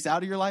Satan takes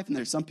out of your life, and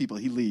there's some people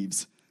he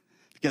leaves.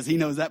 Because he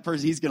knows that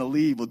person he's going to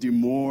leave will do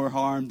more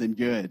harm than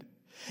good.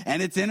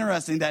 And it's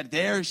interesting that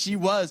there she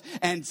was,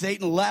 and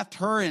Satan left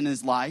her in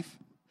his life.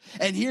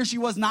 And here she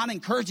was, not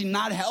encouraging,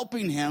 not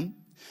helping him.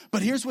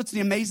 But here's what's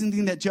the amazing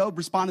thing that Job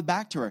responded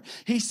back to her.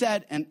 He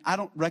said, and I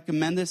don't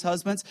recommend this,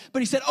 husbands,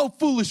 but he said, oh,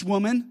 foolish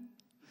woman,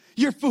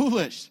 you're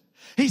foolish.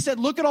 He said,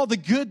 look at all the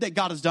good that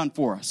God has done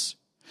for us.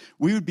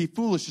 We would be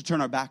foolish to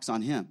turn our backs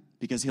on him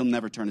because he'll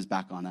never turn his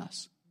back on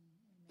us.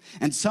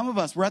 And some of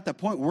us, we're at that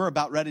point, we're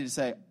about ready to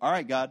say, all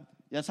right, God,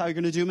 that's how you're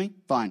going to do me?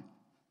 Fine.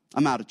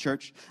 I'm out of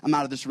church. I'm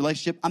out of this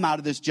relationship. I'm out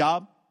of this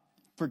job.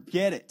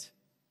 Forget it.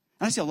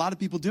 And I see a lot of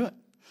people do it.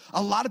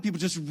 A lot of people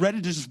just ready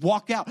to just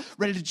walk out,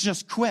 ready to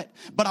just quit.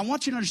 But I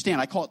want you to understand,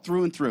 I call it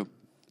through and through.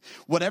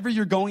 Whatever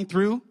you're going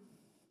through,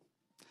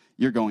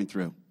 you're going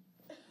through.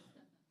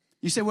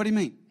 You say, what do you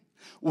mean?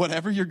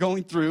 Whatever you're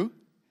going through,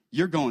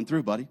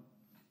 buddy.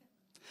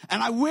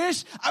 And I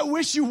wish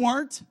you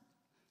weren't.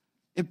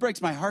 It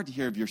breaks my heart to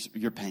hear of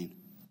your pain.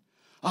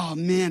 Oh,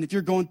 man, if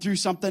you're going through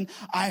something,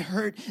 I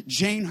hurt,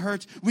 Jane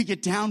hurts, we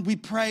get down, we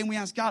pray, and we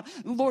ask God,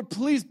 Lord,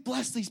 please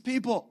bless these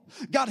people.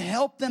 God,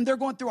 help them. They're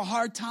going through a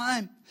hard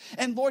time.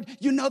 And Lord,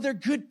 you know they're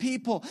good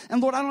people.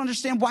 And Lord, I don't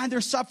understand why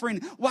they're suffering,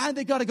 why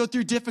they got to go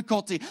through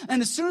difficulty.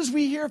 And as soon as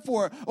we hear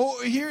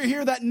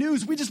that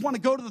news, we just want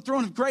to go to the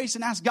throne of grace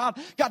and ask God,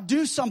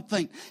 do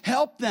something,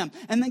 help them.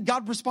 And then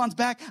God responds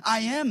back, I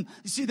am.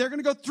 You see, they're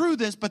going to go through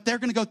this, but they're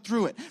going to go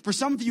through it. For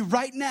some of you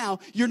right now,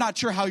 you're not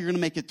sure how you're going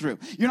to make it through.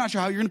 You're not sure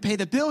how you're going to pay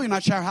the bill. You're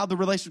not sure how the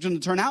relationship's going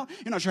to turn out.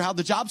 You're not sure how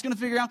the job's going to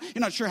figure out.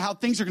 You're not sure how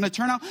things are going to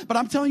turn out. But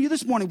I'm telling you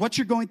this morning, what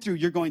you're going through,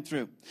 you're going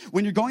through.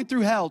 When you're going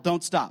through hell,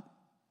 don't stop.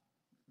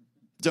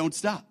 Don't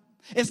stop.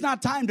 It's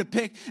not time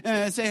to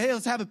say, hey,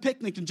 let's have a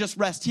picnic and just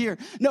rest here.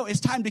 No, it's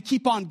time to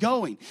keep on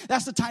going.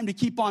 That's the time to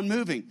keep on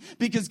moving.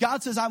 Because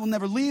God says, I will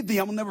never leave thee.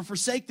 I will never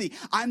forsake thee.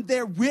 I'm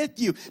there with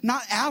you.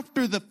 Not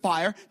after the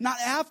fire, not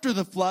after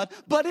the flood,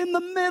 but in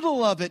the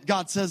middle of it,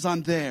 God says,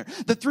 I'm there.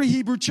 The 3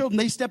 Hebrew children,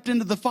 they stepped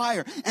into the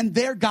fire, and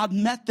there God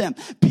met them.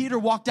 Peter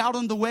walked out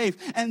on the wave,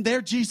 and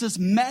there Jesus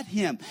met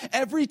him.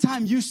 Every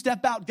time you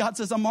step out, God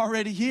says, I'm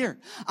already here.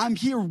 I'm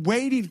here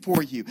waiting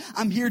for you.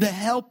 I'm here to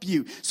help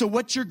you. So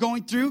what you're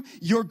going through,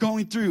 you're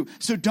going through.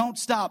 So don't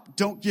stop.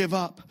 Don't give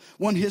up.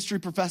 One history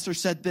professor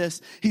said this.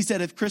 He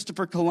said, if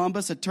Christopher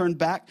Columbus had turned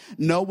back,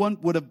 no one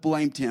would have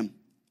blamed him,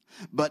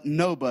 but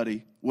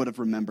nobody would have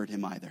remembered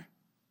him either.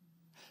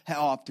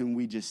 How often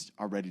we just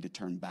are ready to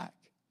turn back.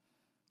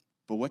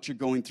 But what you're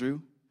going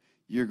through,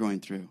 you're going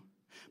through.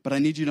 But I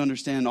need you to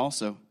understand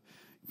also,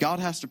 God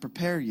has to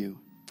prepare you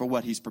for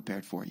what he's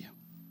prepared for you.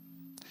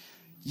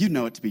 You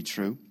know it to be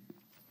true.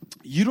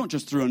 You don't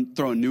just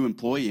throw a new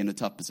employee in a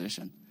tough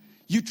position.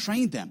 You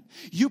train them.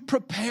 You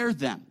prepare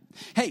them.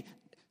 Hey,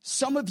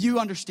 some of you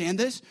understand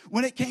this.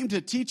 When it came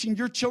to teaching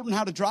your children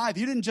how to drive,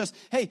 you didn't just,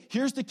 hey,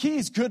 here's the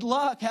keys. Good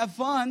luck. Have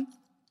fun.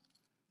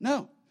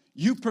 No.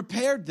 You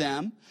prepared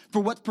them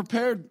for what's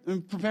prepared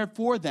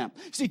for them.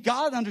 See,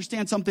 God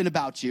understands something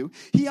about you.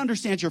 He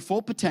understands your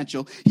full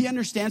potential. He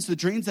understands the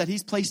dreams that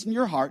he's placed in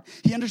your heart.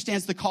 He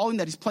understands the calling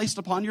that he's placed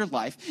upon your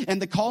life.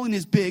 And the calling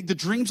is big. The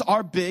dreams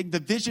are big. The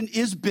vision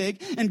is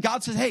big. And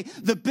God says, hey,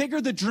 the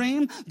bigger the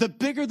dream, the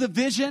bigger the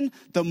vision,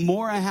 the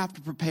more I have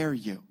to prepare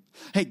you.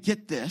 Hey,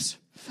 get this.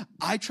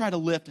 I try to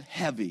lift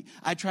heavy.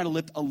 I try to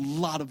lift a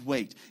lot of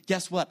weight.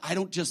 Guess what? I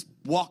don't just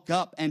walk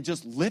up and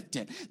just lift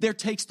it. There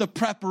takes the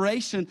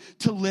preparation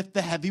to lift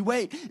the heavy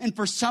weight. And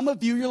for some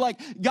of you, you're like,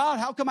 God,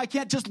 how come I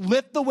can't just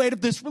lift the weight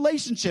of this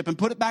relationship and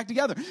put it back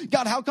together?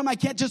 God, how come I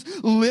can't just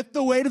lift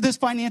the weight of this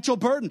financial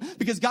burden?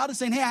 Because God is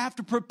saying, hey, I have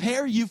to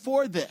prepare you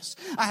for this.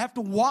 I have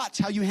to watch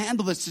how you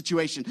handle this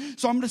situation.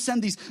 So I'm going to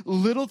send these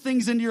little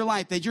things into your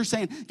life that you're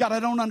saying, God, I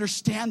don't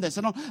understand this.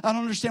 I don't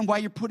understand why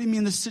you're putting me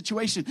in this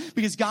situation.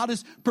 Because God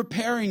is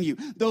preparing you.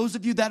 Those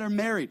of you that are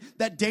married,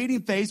 that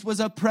dating phase was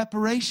a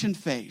preparation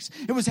phase.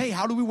 It was, hey,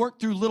 how do we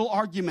work through little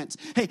arguments?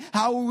 Hey,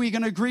 how are we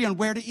going to agree on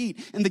where to eat?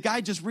 And the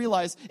guy just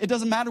realized it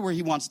doesn't matter where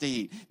he wants to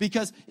eat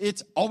because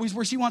it's always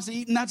where she wants to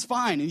eat, and that's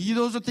fine. And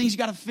those are things you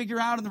got to figure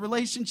out in the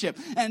relationship.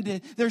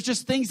 And there's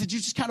just things that you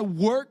just kind of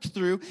work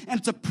through, and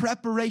it's a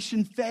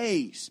preparation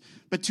phase.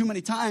 But too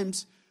many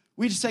times,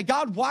 we just say,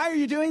 God, why are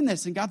you doing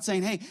this? And God's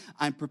saying, hey,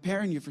 I'm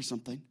preparing you for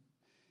something.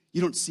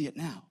 You don't see it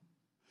now.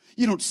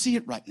 You don't see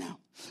it right now.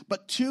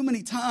 But too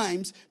many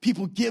times,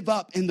 people give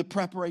up in the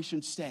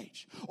preparation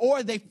stage.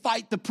 Or they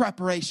fight the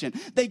preparation.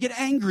 They get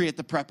angry at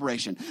the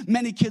preparation.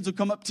 Many kids will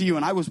come up to you,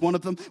 and I was one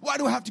of them. Why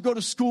do I have to go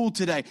to school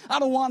today? I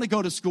don't want to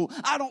go to school.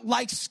 I don't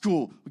like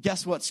school. Well,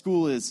 guess what?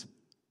 School is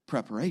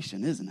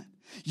preparation, isn't it?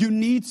 You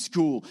need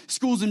school.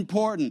 School's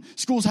important.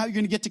 School's how you're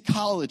going to get to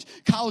college.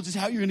 College is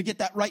how you're going to get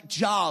that right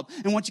job.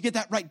 And once you get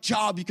that right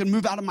job, you can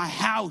move out of my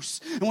house.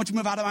 And once you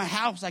move out of my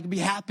house, I can be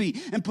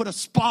happy and put a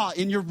spa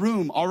in your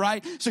room, all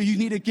right? So you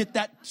need to get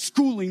that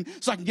schooling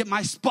so I can get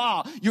my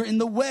spa. You're in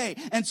the way.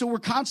 And so we're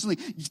constantly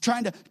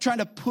trying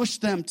to push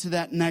them to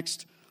that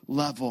next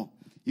level.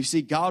 You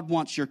see, God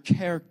wants your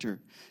character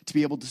to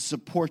be able to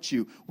support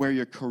you where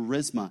your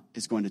charisma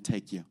is going to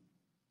take you.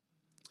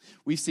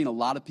 We've seen a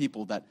lot of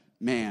people that,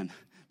 man,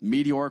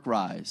 meteoric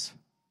rise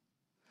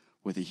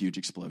with a huge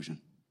explosion.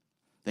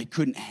 They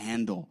couldn't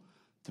handle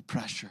the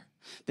pressure.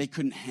 They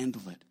couldn't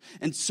handle it.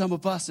 And some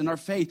of us in our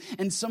faith,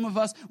 and some of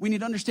us, we need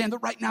to understand that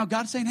right now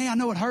God's saying, hey, I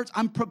know it hurts.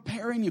 I'm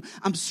preparing you.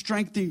 I'm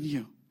strengthening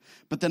you.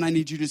 But then I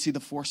need you to see the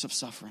force of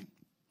suffering.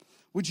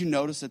 Would you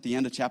notice at the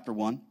end of chapter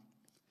 1,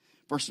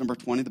 verse number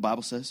 20, the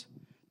Bible says,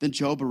 then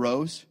Job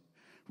arose,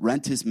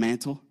 rent his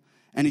mantle,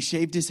 and he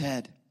shaved his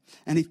head,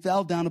 and he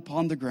fell down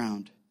upon the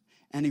ground,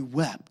 and he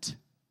wept.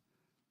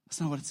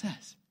 That's not what it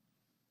says.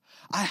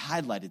 I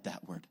highlighted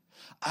that word.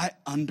 I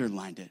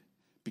underlined it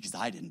because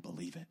I didn't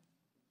believe it.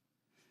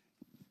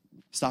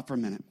 Stop for a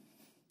minute.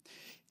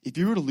 If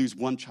you were to lose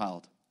one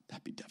child,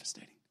 that'd be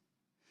devastating.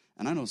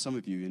 And I know some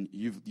of you, and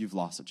you've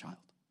lost a child.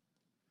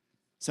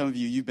 Some of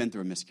you, you've been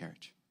through a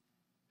miscarriage.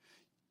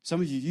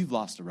 Some of you, you've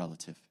lost a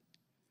relative.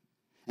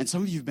 And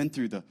some of you have been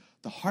through the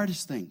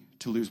hardest thing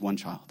to lose one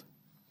child.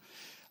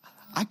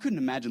 I couldn't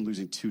imagine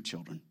losing 2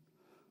 children.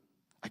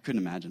 I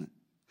couldn't imagine it.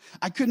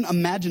 I couldn't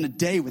imagine a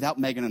day without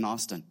Megan and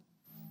Austin.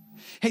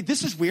 Hey,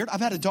 this is weird. I've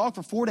had a dog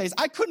for 4 days.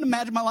 I couldn't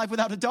imagine my life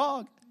without a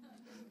dog.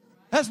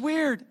 That's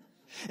weird.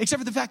 Except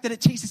for the fact that it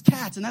chases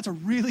cats, and that's a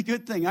really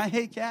good thing. I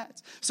hate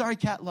cats. Sorry,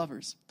 cat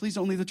lovers. Please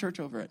don't leave the church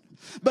over it.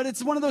 But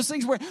it's one of those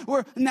things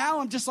where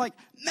now I'm just like,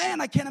 man,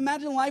 I can't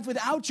imagine life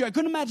without you. I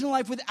couldn't imagine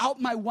life without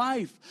my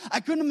wife. I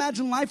couldn't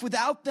imagine life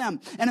without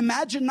them. And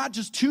imagine not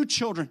just 2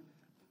 children,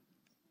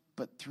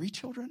 but 3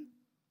 children.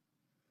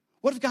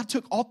 What if God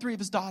took all 3 of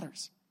his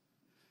daughters?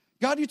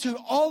 God, you took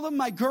all of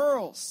my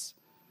girls.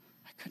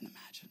 I couldn't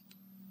imagine.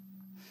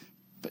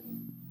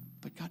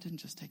 But God didn't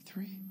just take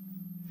 3.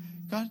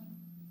 God,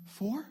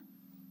 4?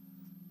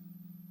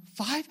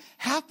 5?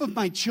 Half of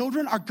my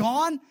children are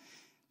gone?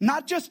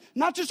 Not just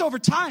over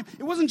time.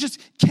 It wasn't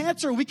just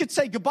cancer. We could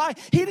say goodbye.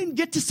 He didn't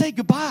get to say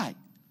goodbye.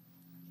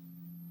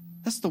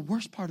 That's the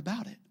worst part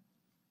about it.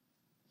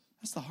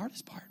 That's the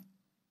hardest part.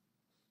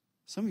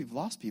 Some of you have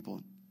lost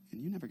people,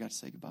 and you never got to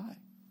say goodbye.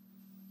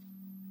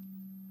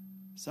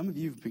 Some of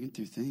you have been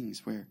through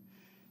things where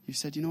you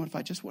said, you know what, if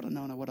I just would have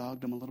known, I would have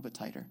hugged them a little bit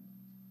tighter,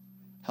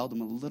 held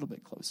them a little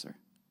bit closer,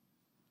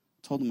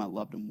 told them I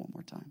loved them one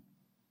more time,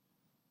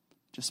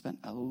 just spent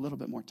a little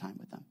bit more time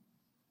with them.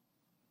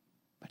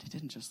 But he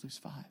didn't just lose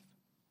 5.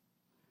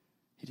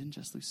 He didn't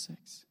just lose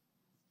 6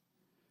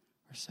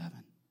 or 7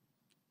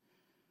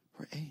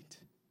 or 8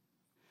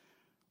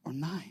 or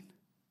 9.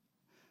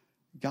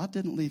 God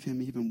didn't leave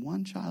him even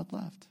one child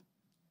left.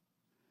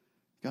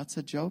 God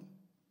said, Job,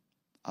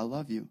 I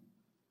love you,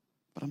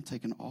 but I'm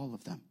taking all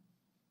of them.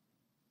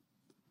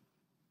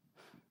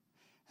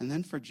 And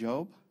then for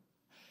Job,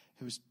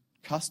 it was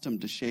custom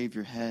to shave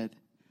your head,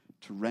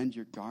 to rend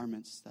your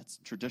garments. That's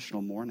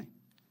traditional mourning.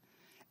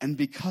 And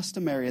be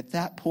customary at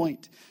that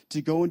point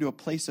to go into a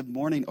place of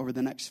mourning over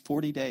the next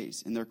 40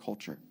 days in their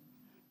culture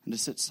and to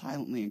sit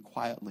silently and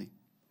quietly.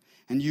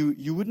 And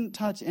you wouldn't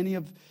touch any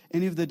of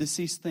the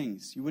deceased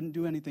things. You wouldn't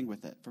do anything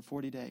with it for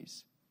 40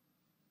 days.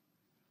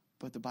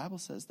 But the Bible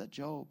says that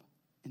Job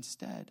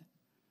instead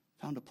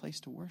found a place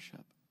to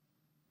worship.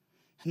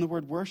 And the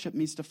word worship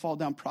means to fall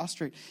down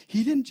prostrate.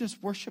 He didn't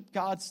just worship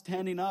God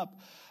standing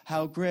up.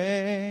 How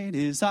great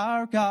is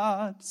our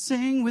God.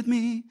 Sing with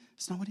me.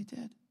 It's not what he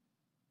did.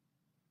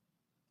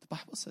 The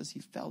Bible says he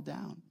fell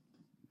down.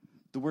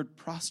 The word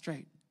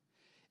prostrate,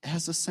 it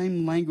has the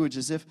same language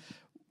as if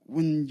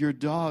when your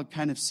dog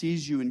kind of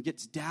sees you and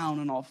gets down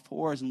on all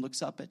fours and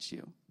looks up at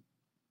you.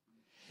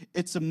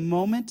 It's a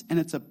moment and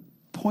it's a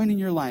point in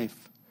your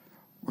life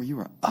where you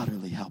are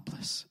utterly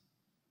helpless.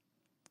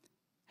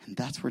 And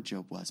that's where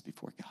Job was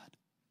before God.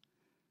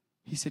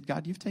 He said,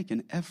 God, you've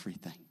taken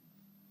everything.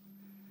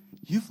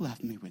 You've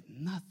left me with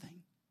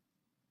nothing.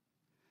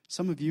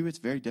 Some of you, it's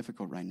very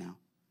difficult right now.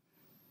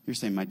 You're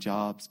saying, my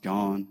job's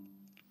gone.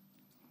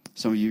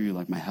 Some of you, you're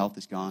like, my health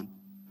is gone.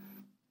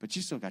 But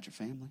you still got your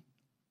family.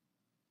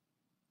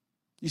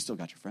 You still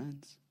got your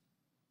friends.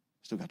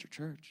 You still got your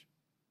church.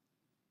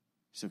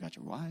 You still got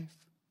your wife,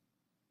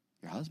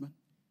 your husband.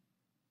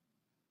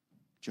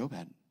 Job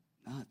had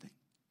nothing.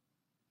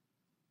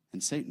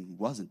 And Satan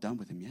wasn't done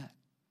with him yet.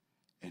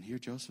 And here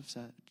Job says,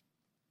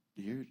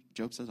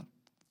 I'm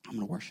going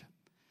to worship.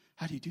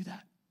 How do you do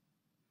that?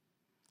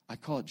 I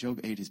call it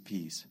Job ate his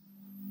peas.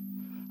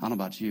 I don't know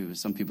about you,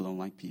 some people don't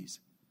like peas.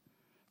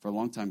 For a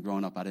long time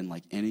growing up, I didn't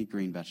like any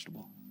green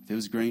vegetable. If it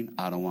was green,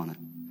 I don't want it.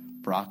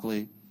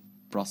 Broccoli,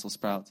 Brussels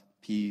sprouts,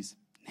 peas,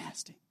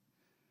 nasty.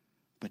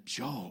 But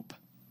Job,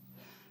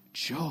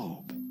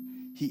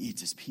 he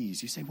eats his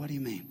peas. You say, what do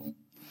you mean?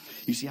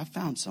 You see, I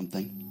found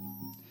something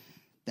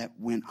that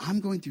when I'm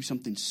going through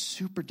something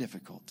super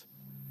difficult,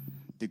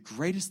 the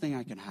greatest thing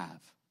I can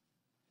have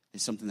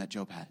is something that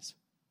Job has.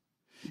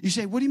 You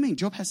say, what do you mean?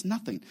 Job has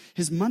nothing.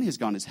 His money is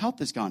gone. His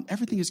health is gone.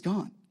 Everything is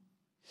gone.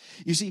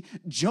 You see,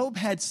 Job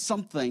had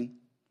something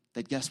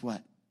that, guess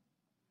what?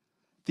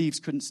 Thieves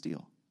couldn't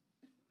steal.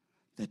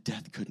 That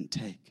death couldn't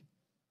take.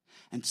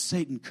 And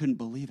Satan couldn't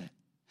believe it.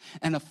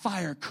 And a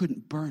fire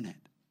couldn't burn it.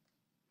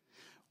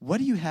 What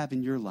do you have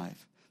in your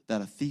life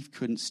that a thief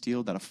couldn't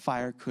steal, that a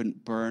fire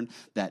couldn't burn,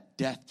 that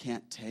death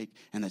can't take,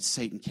 and that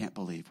Satan can't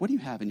believe? What do you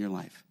have in your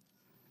life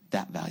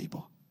that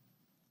valuable?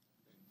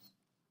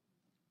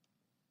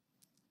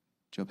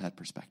 Job had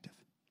perspective.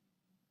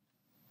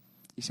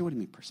 You say, what do you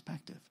mean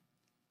perspective?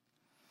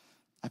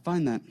 I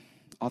find that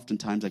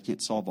oftentimes I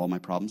can't solve all my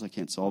problems. I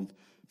can't solve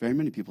very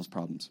many people's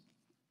problems.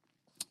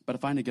 But I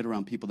find I get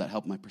around people that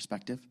help my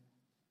perspective,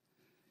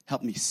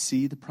 help me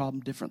see the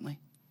problem differently.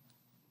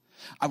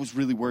 I was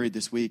really worried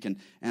this week, and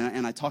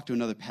I talked to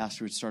another pastor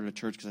who had started a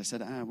church because I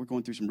said, we're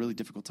going through some really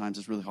difficult times.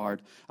 It's really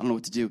hard. I don't know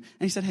what to do.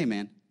 And he said, hey,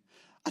 man,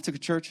 I took a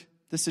church,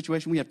 this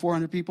situation. We had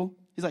 400 people.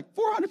 He's like,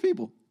 400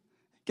 people.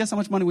 Guess how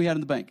much money we had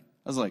in the bank?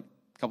 I was like,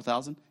 a couple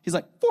thousand. He's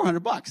like,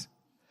 $400.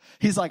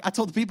 He's like, I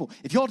told the people,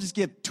 if y'all just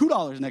give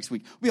 $2 next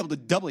week, we'll be able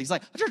to double it. He's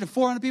like, I charged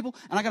 400 people,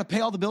 and I got to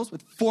pay all the bills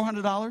with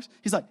 $400.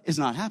 He's like, it's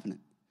not happening.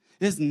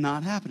 It's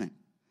not happening.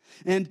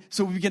 And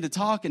so we began to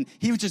talk, and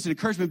he was just an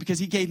encouragement because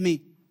he gave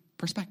me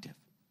perspective.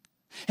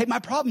 Hey, my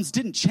problems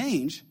didn't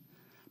change,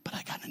 but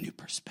I got a new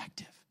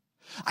perspective.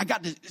 I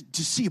got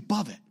to see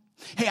above it.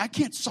 Hey, I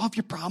can't solve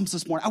your problems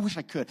this morning. I wish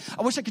I could.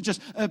 I wish I could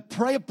just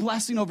pray a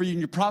blessing over you and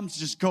your problems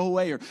just go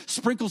away, or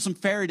sprinkle some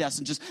fairy dust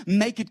and just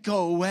make it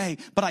go away.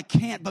 But I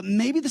can't. But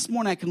maybe this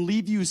morning I can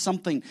leave you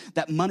something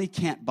that money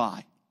can't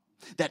buy,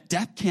 that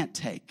death can't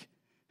take,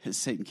 that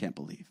Satan can't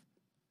believe.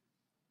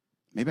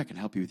 Maybe I can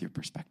help you with your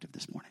perspective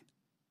this morning.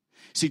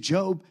 See,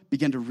 Job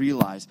began to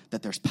realize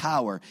that there's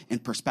power in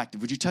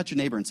perspective. Would you touch your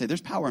neighbor and say,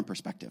 there's power in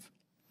perspective?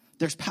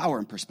 There's power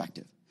in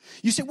perspective.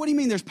 You say, what do you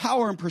mean there's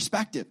power in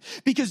perspective?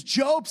 Because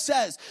Job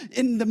says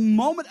in the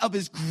moment of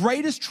his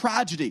greatest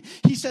tragedy,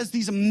 he says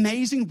these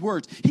amazing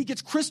words. He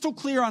gets crystal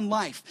clear on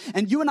life.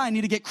 And you and I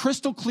need to get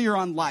crystal clear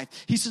on life.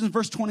 He says in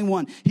verse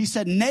 21, he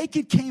said,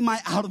 naked came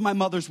I out of my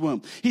mother's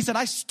womb. He said,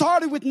 I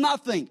started with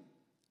nothing,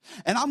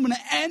 and I'm going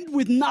to end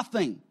with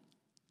nothing.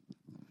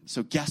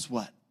 So guess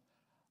what?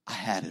 I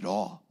had it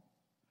all.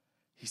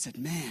 He said,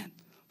 man,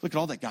 look at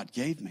all that God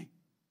gave me.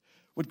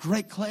 With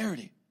great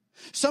clarity.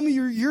 Some of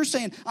you, you're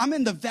saying, I'm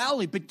in the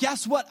valley, but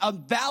guess what? A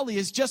valley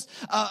is just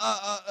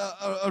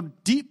a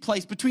deep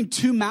place between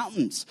two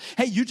mountains.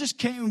 Hey, you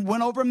just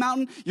went over a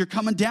mountain, you're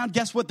coming down.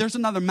 Guess what? There's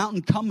another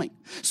mountain coming.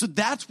 So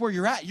that's where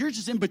you're at. You're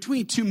just in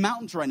between two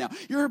mountains right now.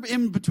 You're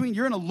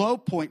in a low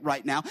point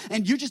right now,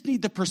 and you just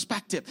need the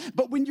perspective.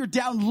 But when you're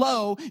down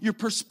low, your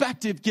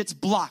perspective gets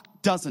blocked,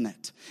 doesn't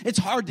it? It's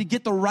hard to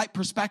get the right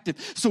perspective.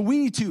 So we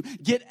need to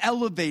get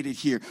elevated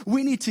here.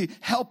 We need to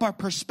help our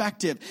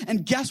perspective.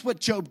 And guess what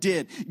Job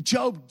did?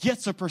 Job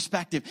gets a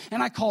perspective,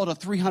 and I call it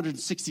a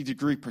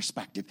 360-degree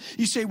perspective.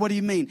 You say, what do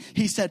you mean?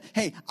 He said,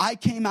 hey, I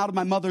came out of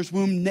my mother's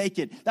womb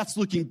naked. That's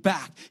looking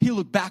back. He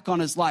looked back on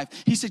his life.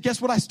 He said, guess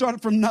what? I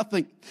started from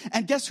nothing.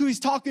 And guess who he's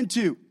talking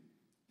to?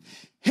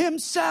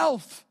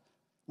 Himself.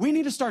 We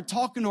need to start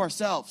talking to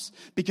ourselves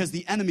because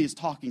the enemy is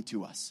talking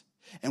to us,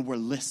 and we're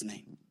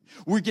listening.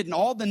 We're getting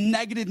all the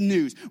negative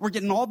news. We're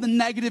getting all the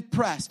negative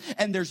press.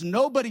 And there's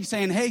nobody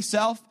saying, hey,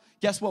 self,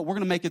 guess what? We're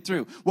going to make it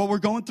through. What we're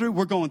going through,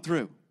 we're going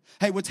through.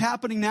 Hey, what's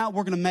happening now?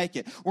 We're going to make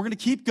it. We're going to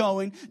keep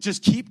going.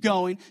 Just keep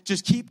going.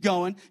 Just keep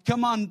going.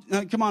 Come on.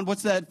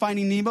 What's that?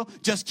 Finding Nemo?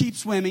 Just keep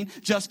swimming.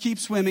 Just keep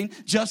swimming.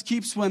 Just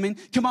keep swimming.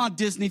 Come on,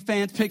 Disney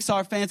fans,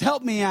 Pixar fans,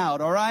 help me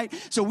out, all right?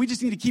 So we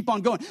just need to keep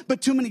on going.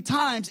 But too many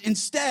times,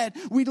 instead,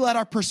 we let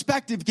our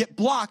perspective get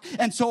blocked.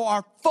 And so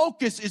our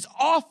focus is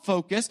off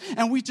focus.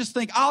 And we just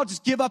think, I'll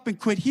just give up and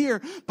quit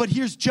here. But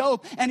here's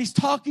Job, and he's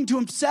talking to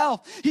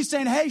himself. He's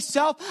saying, hey,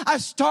 self, I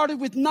started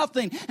with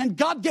nothing, and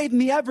God gave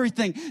me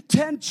everything.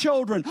 10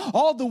 children,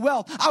 all the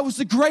wealth. I was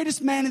the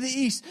greatest man in the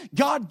East.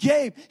 God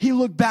gave. He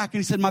looked back and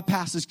he said, my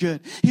past is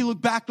good. He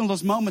looked back on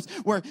those moments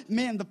where,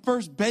 man, the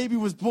first baby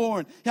was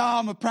born. Oh,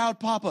 I'm a proud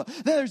papa.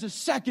 Then there's a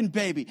second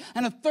baby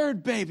and a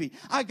third baby.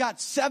 I got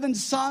 7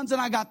 sons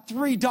and I got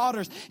 3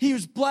 daughters. He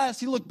was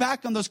blessed. He looked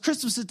back on those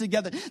Christmases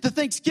together, the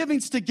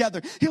Thanksgivings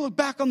together. He looked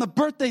back on the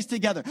birthdays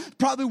together,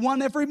 probably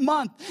one every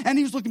month. And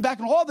he was looking back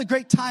on all the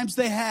great times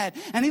they had.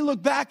 And he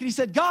looked back and he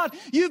said, God,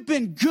 you've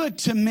been good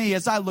to me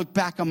as I look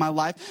back on my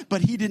life. But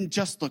he didn't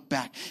just look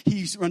back.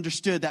 He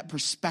understood that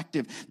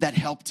perspective that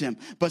helped him.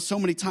 But so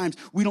many times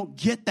we don't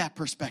get that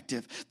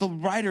perspective. The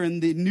writer in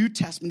the New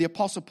Testament, the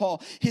Apostle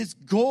Paul, his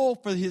goal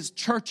for his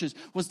churches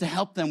was to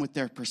help them with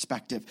their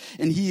perspective.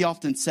 And he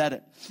often said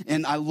it.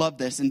 And I love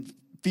this. In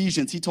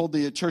Ephesians, he told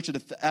the church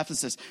at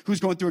Ephesus, who's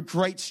going through a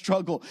great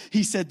struggle,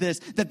 he said this,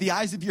 that the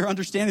eyes of your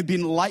understanding be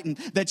enlightened,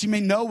 that you may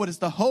know what is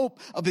the hope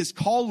of his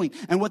calling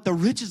and what the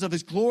riches of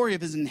his glory,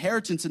 of his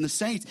inheritance in the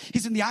saints. He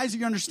said, in the eyes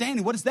of your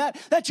understanding, what is that?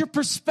 That's your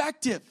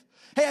perspective.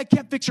 Hey, I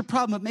can't fix your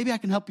problem, but maybe I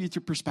can help you with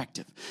your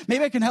perspective.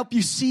 Maybe I can help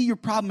you see your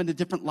problem in a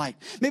different light.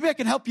 Maybe I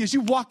can help you as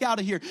you walk out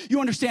of here. You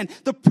understand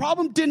the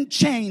problem didn't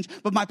change,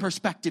 but my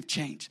perspective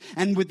changed.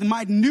 And with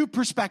my new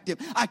perspective,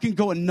 I can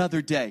go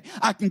another day.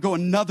 I can go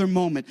another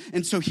moment.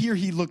 And so here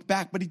he looked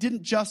back, but he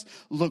didn't just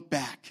look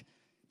back.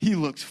 He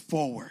looked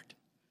forward.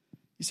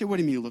 You say, what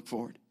do you mean look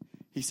forward?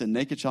 He said,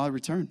 naked shall I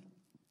return.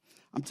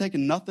 I'm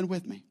taking nothing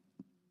with me.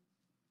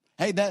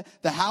 Hey, the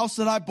house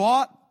that I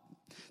bought,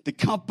 the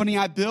company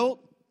I built,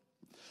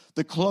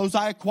 the clothes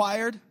I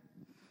acquired,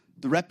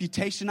 the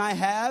reputation I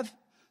have,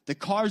 the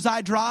cars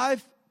I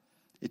drive,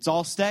 it's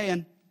all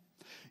staying.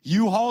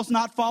 U-Haul's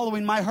not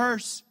following my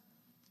hearse.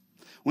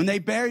 When they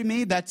bury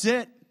me, that's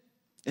it.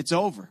 It's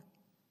over.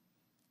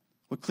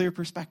 With clear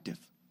perspective.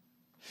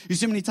 You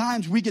see, many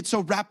times we get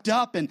so wrapped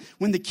up, and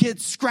when the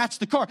kids scratch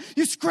the car,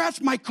 you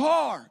scratched my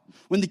car.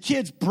 When the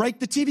kids break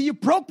the TV, you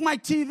broke my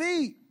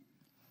TV.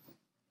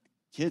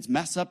 Kids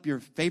mess up your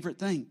favorite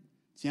thing.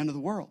 It's the end of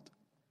the world.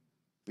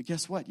 But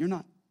guess what? You're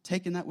not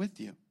taking that with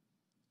you.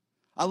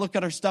 I look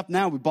at our stuff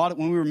now. We bought it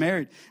when we were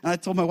married. And I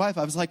told my wife,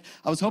 I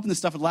was hoping this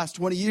stuff would last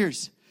 20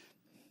 years.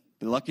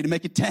 Be lucky to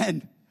make it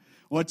 10.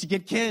 Once you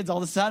get kids, all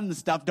of a sudden the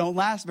stuff don't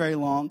last very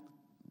long.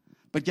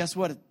 But guess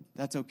what?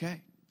 That's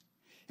okay.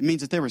 It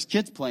means that there was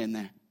kids playing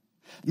there.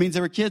 It means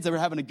there were kids that were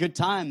having a good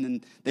time,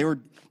 and they were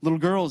little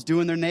girls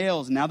doing their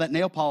nails, and now that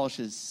nail polish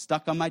is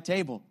stuck on my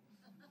table.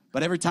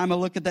 But every time I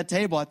look at that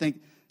table, I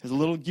think, there's a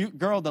little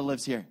girl that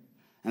lives here,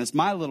 and it's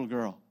my little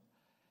girl.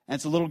 And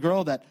it's a little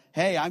girl that,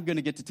 hey, I'm going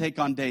to get to take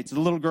on dates. It's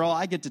a little girl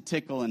I get to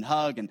tickle and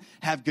hug and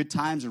have good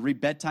times and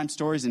read bedtime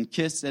stories and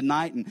kiss at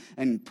night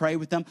and pray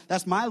with them.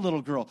 That's my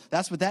little girl.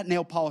 That's what that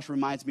nail polish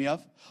reminds me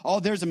of. Oh,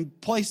 there's a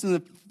place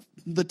in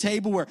the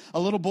table where a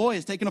little boy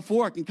has taken a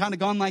fork and kind of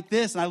gone like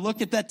this. And I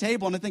look at that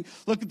table and I think,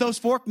 look at those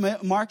fork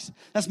marks.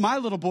 That's my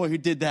little boy who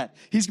did that.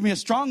 He's going to be a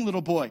strong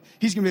little boy.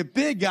 He's going to be a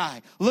big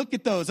guy. Look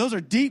at those. Those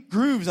are deep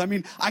grooves. I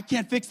mean, I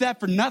can't fix that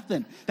for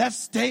nothing. That's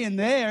staying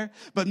there.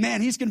 But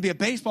man, he's going to be a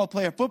baseball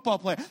player, football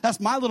player.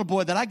 That's my little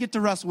boy that I get to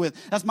wrestle with.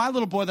 That's my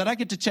little boy that I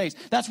get to chase.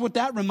 That's what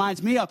that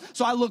reminds me of.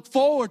 So I look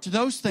forward to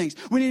those things.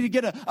 We need to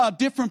get a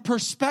different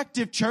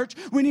perspective, church.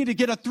 We need to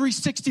get a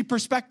 360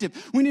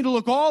 perspective. We need to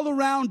look all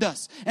around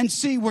us and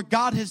see what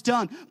God has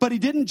done. But he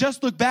didn't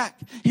just look back.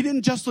 He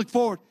didn't just look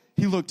forward.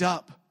 He looked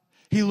up.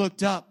 He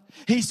looked up.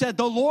 He said,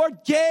 the Lord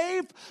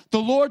gave, the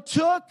Lord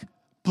took.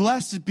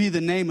 Blessed be the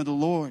name of the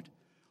Lord.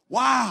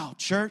 Wow,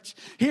 church.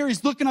 Here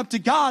he's looking up to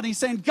God. And he's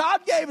saying,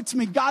 God gave it to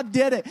me. God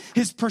did it.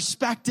 His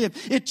perspective,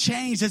 it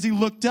changed as he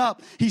looked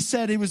up. He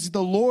said it was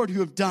the Lord who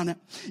have done it.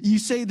 You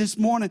say this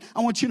morning, I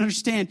want you to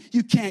understand,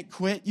 you can't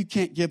quit. You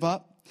can't give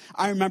up.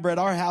 I remember at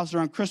our house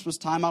around Christmas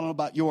time, I don't know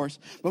about yours,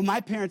 but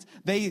my parents,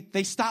 they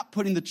stopped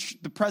putting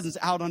the presents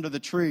out under the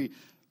tree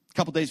a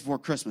couple days before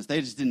Christmas. They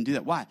just didn't do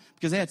that. Why?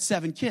 Because they had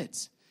 7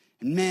 kids.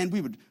 And man,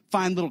 we would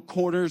find little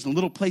corners and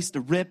little place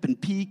to rip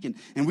and peek, and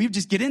we would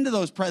just get into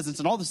those presents,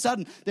 and all of a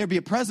sudden, there'd be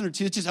a present or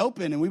two that just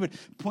open, and we would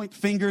point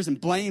fingers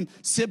and blame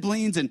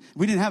siblings, and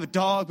we didn't have a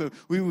dog, but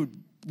we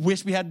would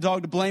wish we had a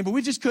dog to blame, but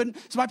we just couldn't.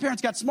 So my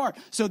parents got smart.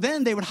 So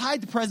then they would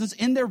hide the presents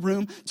in their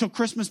room till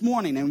Christmas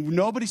morning, and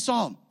nobody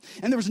saw them.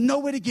 And there was no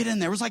way to get in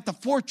there. It was like the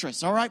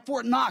fortress, all right?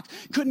 Fort Knox.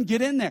 Couldn't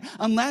get in there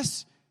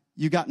unless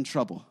you got in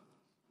trouble.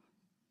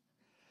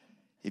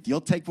 If you'll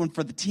take one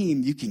for the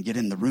team, you can get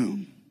in the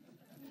room.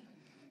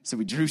 So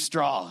we drew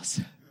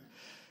straws.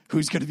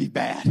 Who's going to be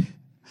bad?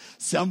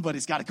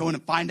 Somebody's got to go in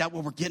and find out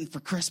what we're getting for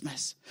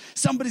Christmas.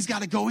 Somebody's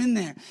got to go in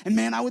there. And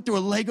man, I went through a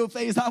Lego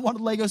phase. I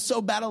wanted Legos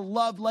so bad. I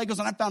loved Legos,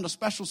 and I found a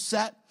special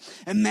set.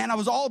 And man, I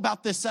was all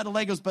about this set of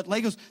Legos. But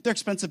Legos, they're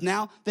expensive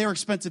now. They were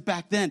expensive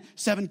back then.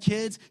 7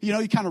 kids. You know,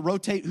 you kind of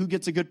rotate who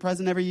gets a good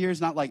present every year. It's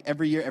not like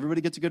every year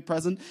everybody gets a good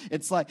present.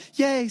 It's like,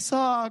 yay,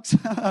 socks.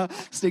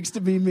 Sticks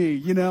to be me,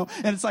 you know.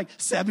 And it's like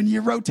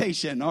 7-year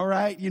rotation, all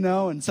right, you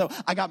know. And so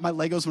I got my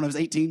Legos when I was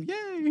 18. Yay,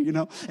 you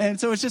know. And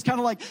so it's just kind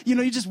of like, you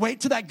know, you just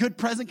wait till that good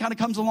present kind of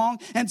comes along.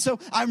 And so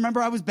I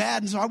remember I was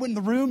bad, and so I went in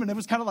the room, and it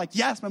was kind of like,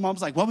 yes. My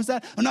mom's like, what was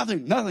that? Oh,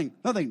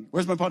 nothing.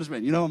 Where's my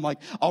punishment? You know, I'm like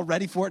all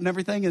ready for it and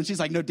everything. And she's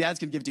like, no, Dad's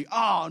gonna give it to you.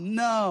 Oh,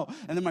 no.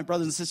 And then my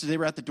brothers and sisters, they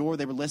were at the door.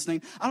 They were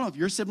listening. I don't know if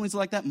your siblings are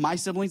like that. My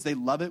siblings, they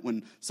love it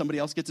when somebody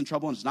else gets in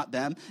trouble and it's not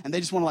them. And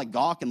they just want to like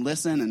gawk and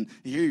listen and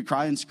hear you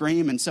cry and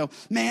scream. And so,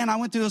 man, I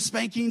went through those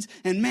spankings,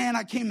 and man,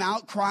 I came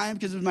out crying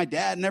because it was my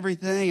dad and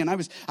everything. And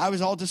I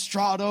was all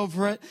distraught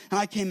over it. And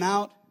I came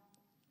out,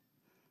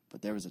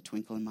 but there was a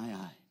twinkle in my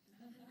eye.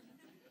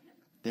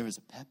 There was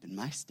a pep in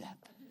my step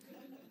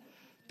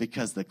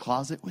because the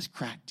closet was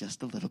cracked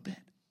just a little bit.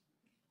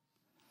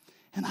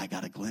 And I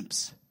got a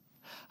glimpse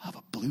of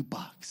a blue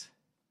box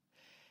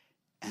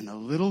and a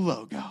little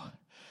logo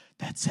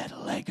that said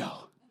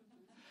Lego.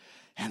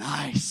 And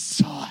I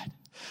saw it.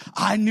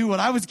 I knew what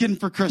I was getting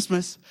for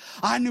Christmas.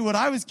 I knew what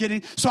I was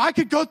getting, so I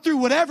could go through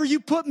whatever you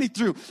put me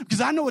through,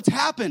 because I know what's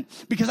happened,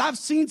 because I've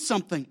seen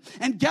something.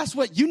 And guess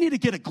what? You need to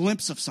get a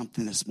glimpse of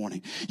something this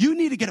morning. You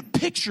need to get a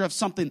picture of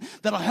something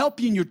that'll help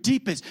you in your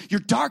deepest, your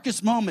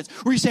darkest moments,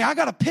 where you say, I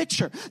got a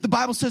picture. The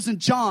Bible says in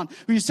John,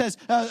 where he says,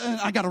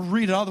 I got to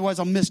read it, otherwise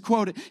I'll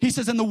misquote it. He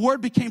says, and the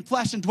Word became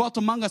flesh and dwelt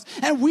among us,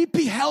 and we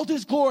beheld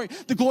his glory.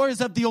 The glory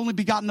is of the only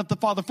begotten of the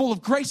Father, full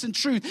of grace and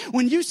truth.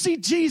 When you see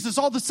Jesus,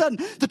 all of a sudden,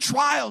 the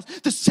trials,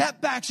 the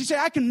setbacks, you say,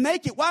 I can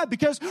make it. Why?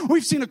 Because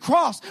we've seen a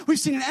cross. We've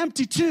seen an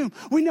empty tomb.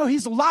 We know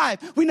he's alive.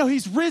 We know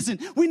he's risen.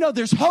 We know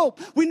there's hope.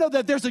 We know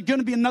that there's going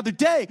to be another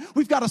day.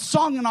 We've got a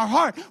song in our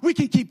heart. We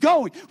can keep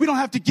going. We don't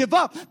have to give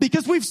up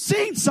because we've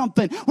seen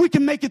something. We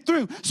can make it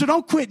through. So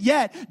don't quit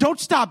yet. Don't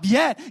stop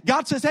yet.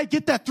 God says, hey,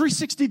 get that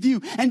 360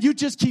 view and you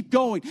just keep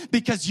going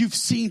because you've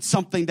seen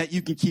something that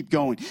you can keep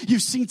going.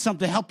 You've seen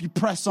something to help you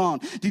press on,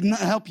 to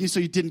help you so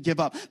you didn't give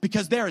up,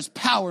 because there is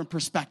power in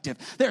perspective.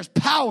 There's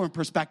power in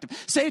perspective.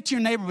 Say it to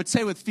your neighbor, but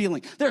say it with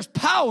feeling. There's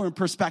power in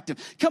perspective.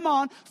 Come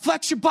on,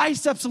 flex your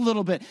biceps a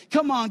little bit.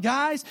 Come on,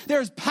 guys.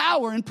 There's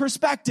power in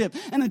perspective.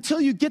 And until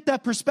you get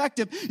that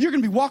perspective, you're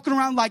going to be walking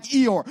around like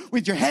Eeyore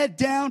with your head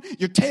down,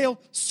 your tail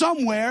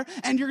somewhere,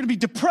 and you're going to be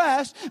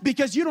depressed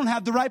because you don't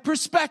have the right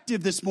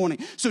perspective this morning.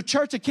 So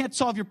church, I can't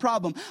solve your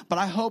problem, but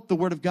I hope the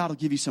Word of God will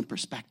give you some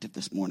perspective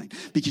this morning,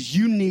 because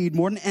you need,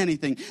 more than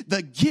anything,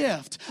 the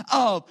gift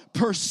of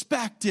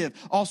perspective.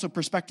 Also,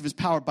 perspective is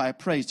powered by a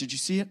praise. Did you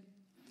see it?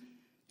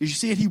 Did you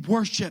see it? He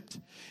worshiped.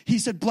 He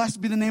said,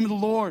 blessed be the name of the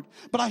Lord.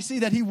 But I see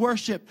that he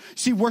worshiped.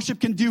 See, worship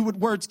can do what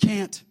words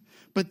can't.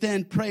 But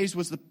then praise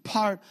was the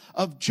part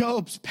of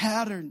Job's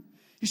pattern.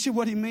 You see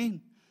what he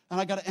mean? And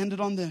I got to end it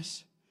on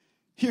this.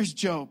 Here's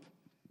Job.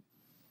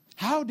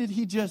 How did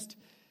he just,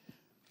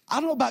 I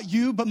don't know about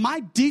you, but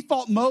my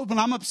default mode when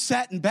I'm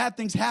upset and bad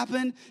things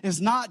happen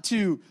is not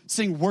to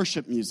sing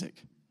worship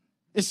music.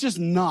 It's just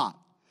not.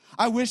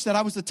 I wish that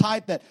I was the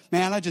type that,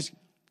 man, I just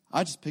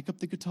pick up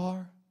the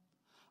guitar.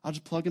 I'll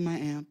just plug in my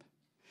amp.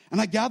 And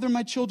I gather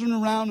my children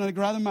around, and I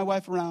gather my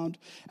wife around,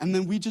 and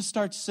then we just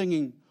start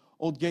singing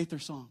old Gaither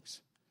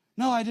songs.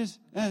 No,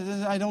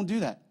 I don't do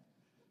that.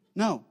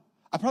 No.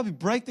 I probably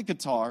break the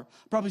guitar,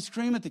 probably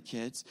scream at the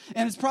kids,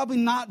 and it's probably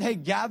not, hey,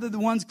 gather the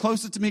ones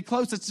closest to me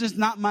close. It's just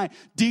not my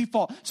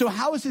default. So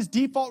how is his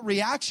default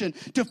reaction?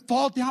 To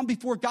fall down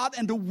before God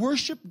and to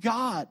worship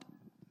God?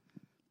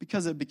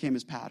 Because it became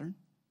his pattern.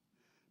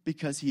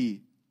 Because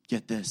he,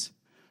 get this,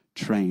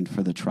 trained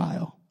for the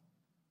trial.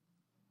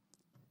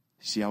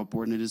 See how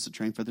important it is to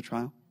train for the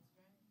trial?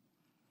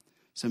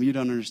 Some of you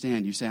don't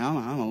understand. You say, I'm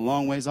a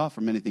long ways off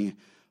from anything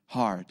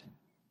hard.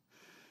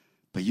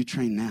 But you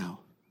train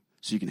now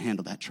so you can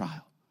handle that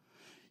trial.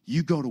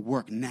 You go to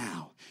work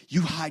now.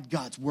 You hide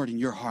God's word in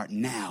your heart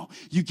now.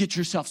 You get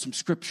yourself some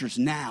scriptures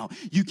now.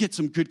 You get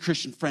some good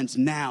Christian friends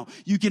now.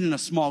 You get in a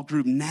small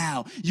group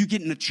now. You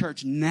get in a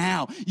church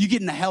now. You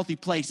get in a healthy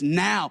place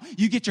now.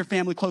 You get your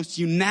family close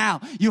to you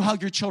now. You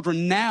hug your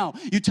children now.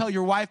 You tell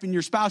your wife and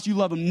your spouse you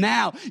love them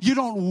now. You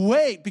don't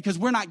wait, because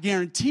we're not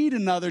guaranteed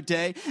another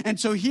day. And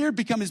so here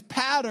become his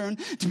pattern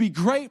to be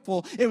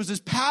grateful. It was his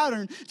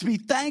pattern to be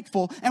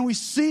thankful. And we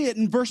see it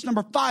in verse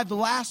number 5, the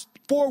last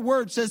 4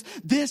 words says,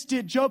 this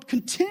did Job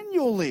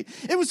continually.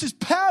 It was his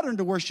pattern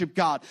to worship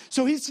God.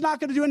 So he's not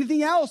going to do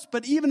anything else,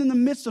 but even in the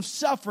midst of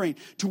suffering,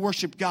 to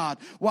worship God.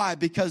 Why?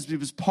 Because it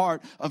was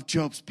part of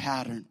Job's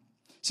pattern.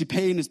 See,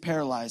 pain is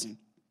paralyzing.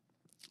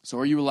 So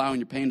are you allowing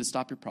your pain to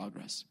stop your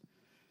progress?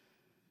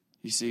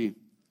 You see,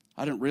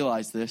 I didn't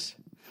realize this,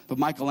 but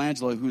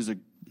Michelangelo, who's a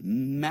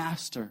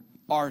master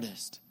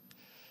artist,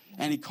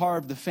 and he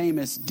carved the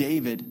famous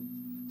David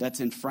that's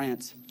in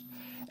France.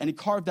 And he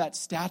carved that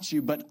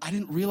statue, but I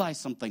didn't realize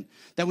something.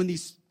 That when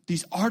these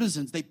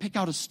artisans, they pick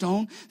out a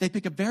stone, they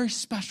pick a very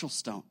special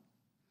stone.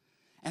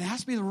 And it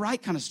has to be the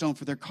right kind of stone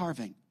for their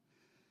carving.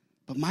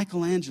 But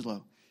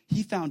Michelangelo,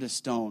 he found a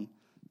stone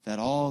that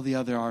all the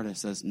other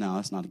artists says, no,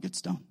 that's not a good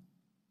stone.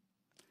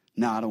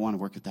 No, I don't want to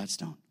work with that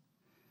stone.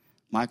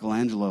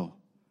 Michelangelo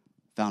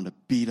found a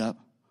beat up,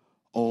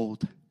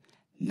 old,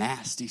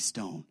 nasty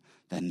stone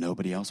that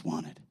nobody else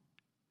wanted.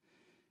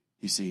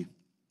 You see,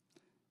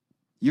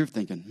 you're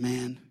thinking,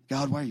 man,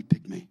 God, why you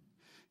pick me?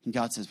 And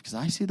God says, because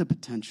I see the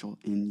potential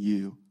in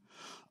you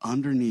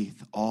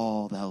underneath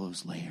all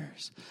those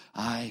layers.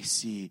 I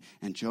see,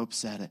 and Job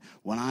said it,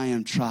 when I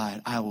am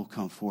tried, I will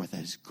come forth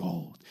as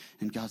gold.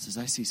 And God says,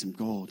 I see some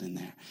gold in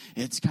there.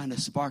 It's kind of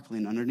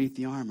sparkling underneath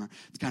the armor.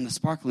 It's kind of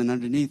sparkling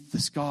underneath the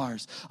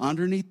scars,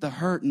 underneath the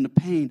hurt and the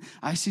pain.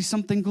 I see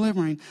something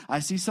glimmering. I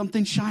see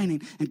something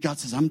shining. And God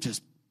says, I'm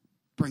just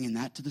bringing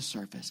that to the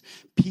surface,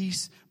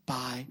 piece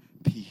by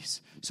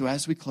piece. So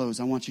as we close,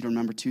 I want you to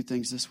remember 2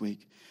 things this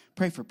week.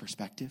 Pray for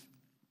perspective.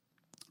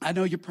 I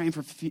know you're praying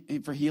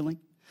for healing.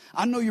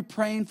 I know you're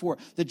praying for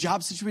the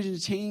job situation to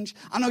change.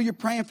 I know you're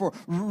praying for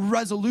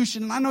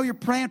resolution. And I know you're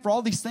praying for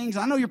all these things.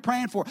 I know you're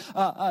praying for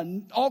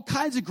all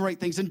kinds of great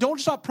things. And don't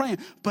stop praying.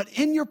 But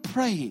in your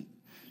praying,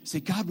 say,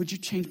 God, would you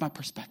change my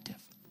perspective?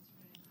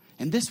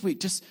 And this week,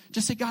 just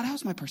say, God,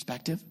 how's my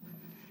perspective?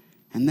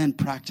 And then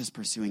practice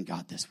pursuing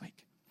God this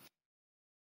week.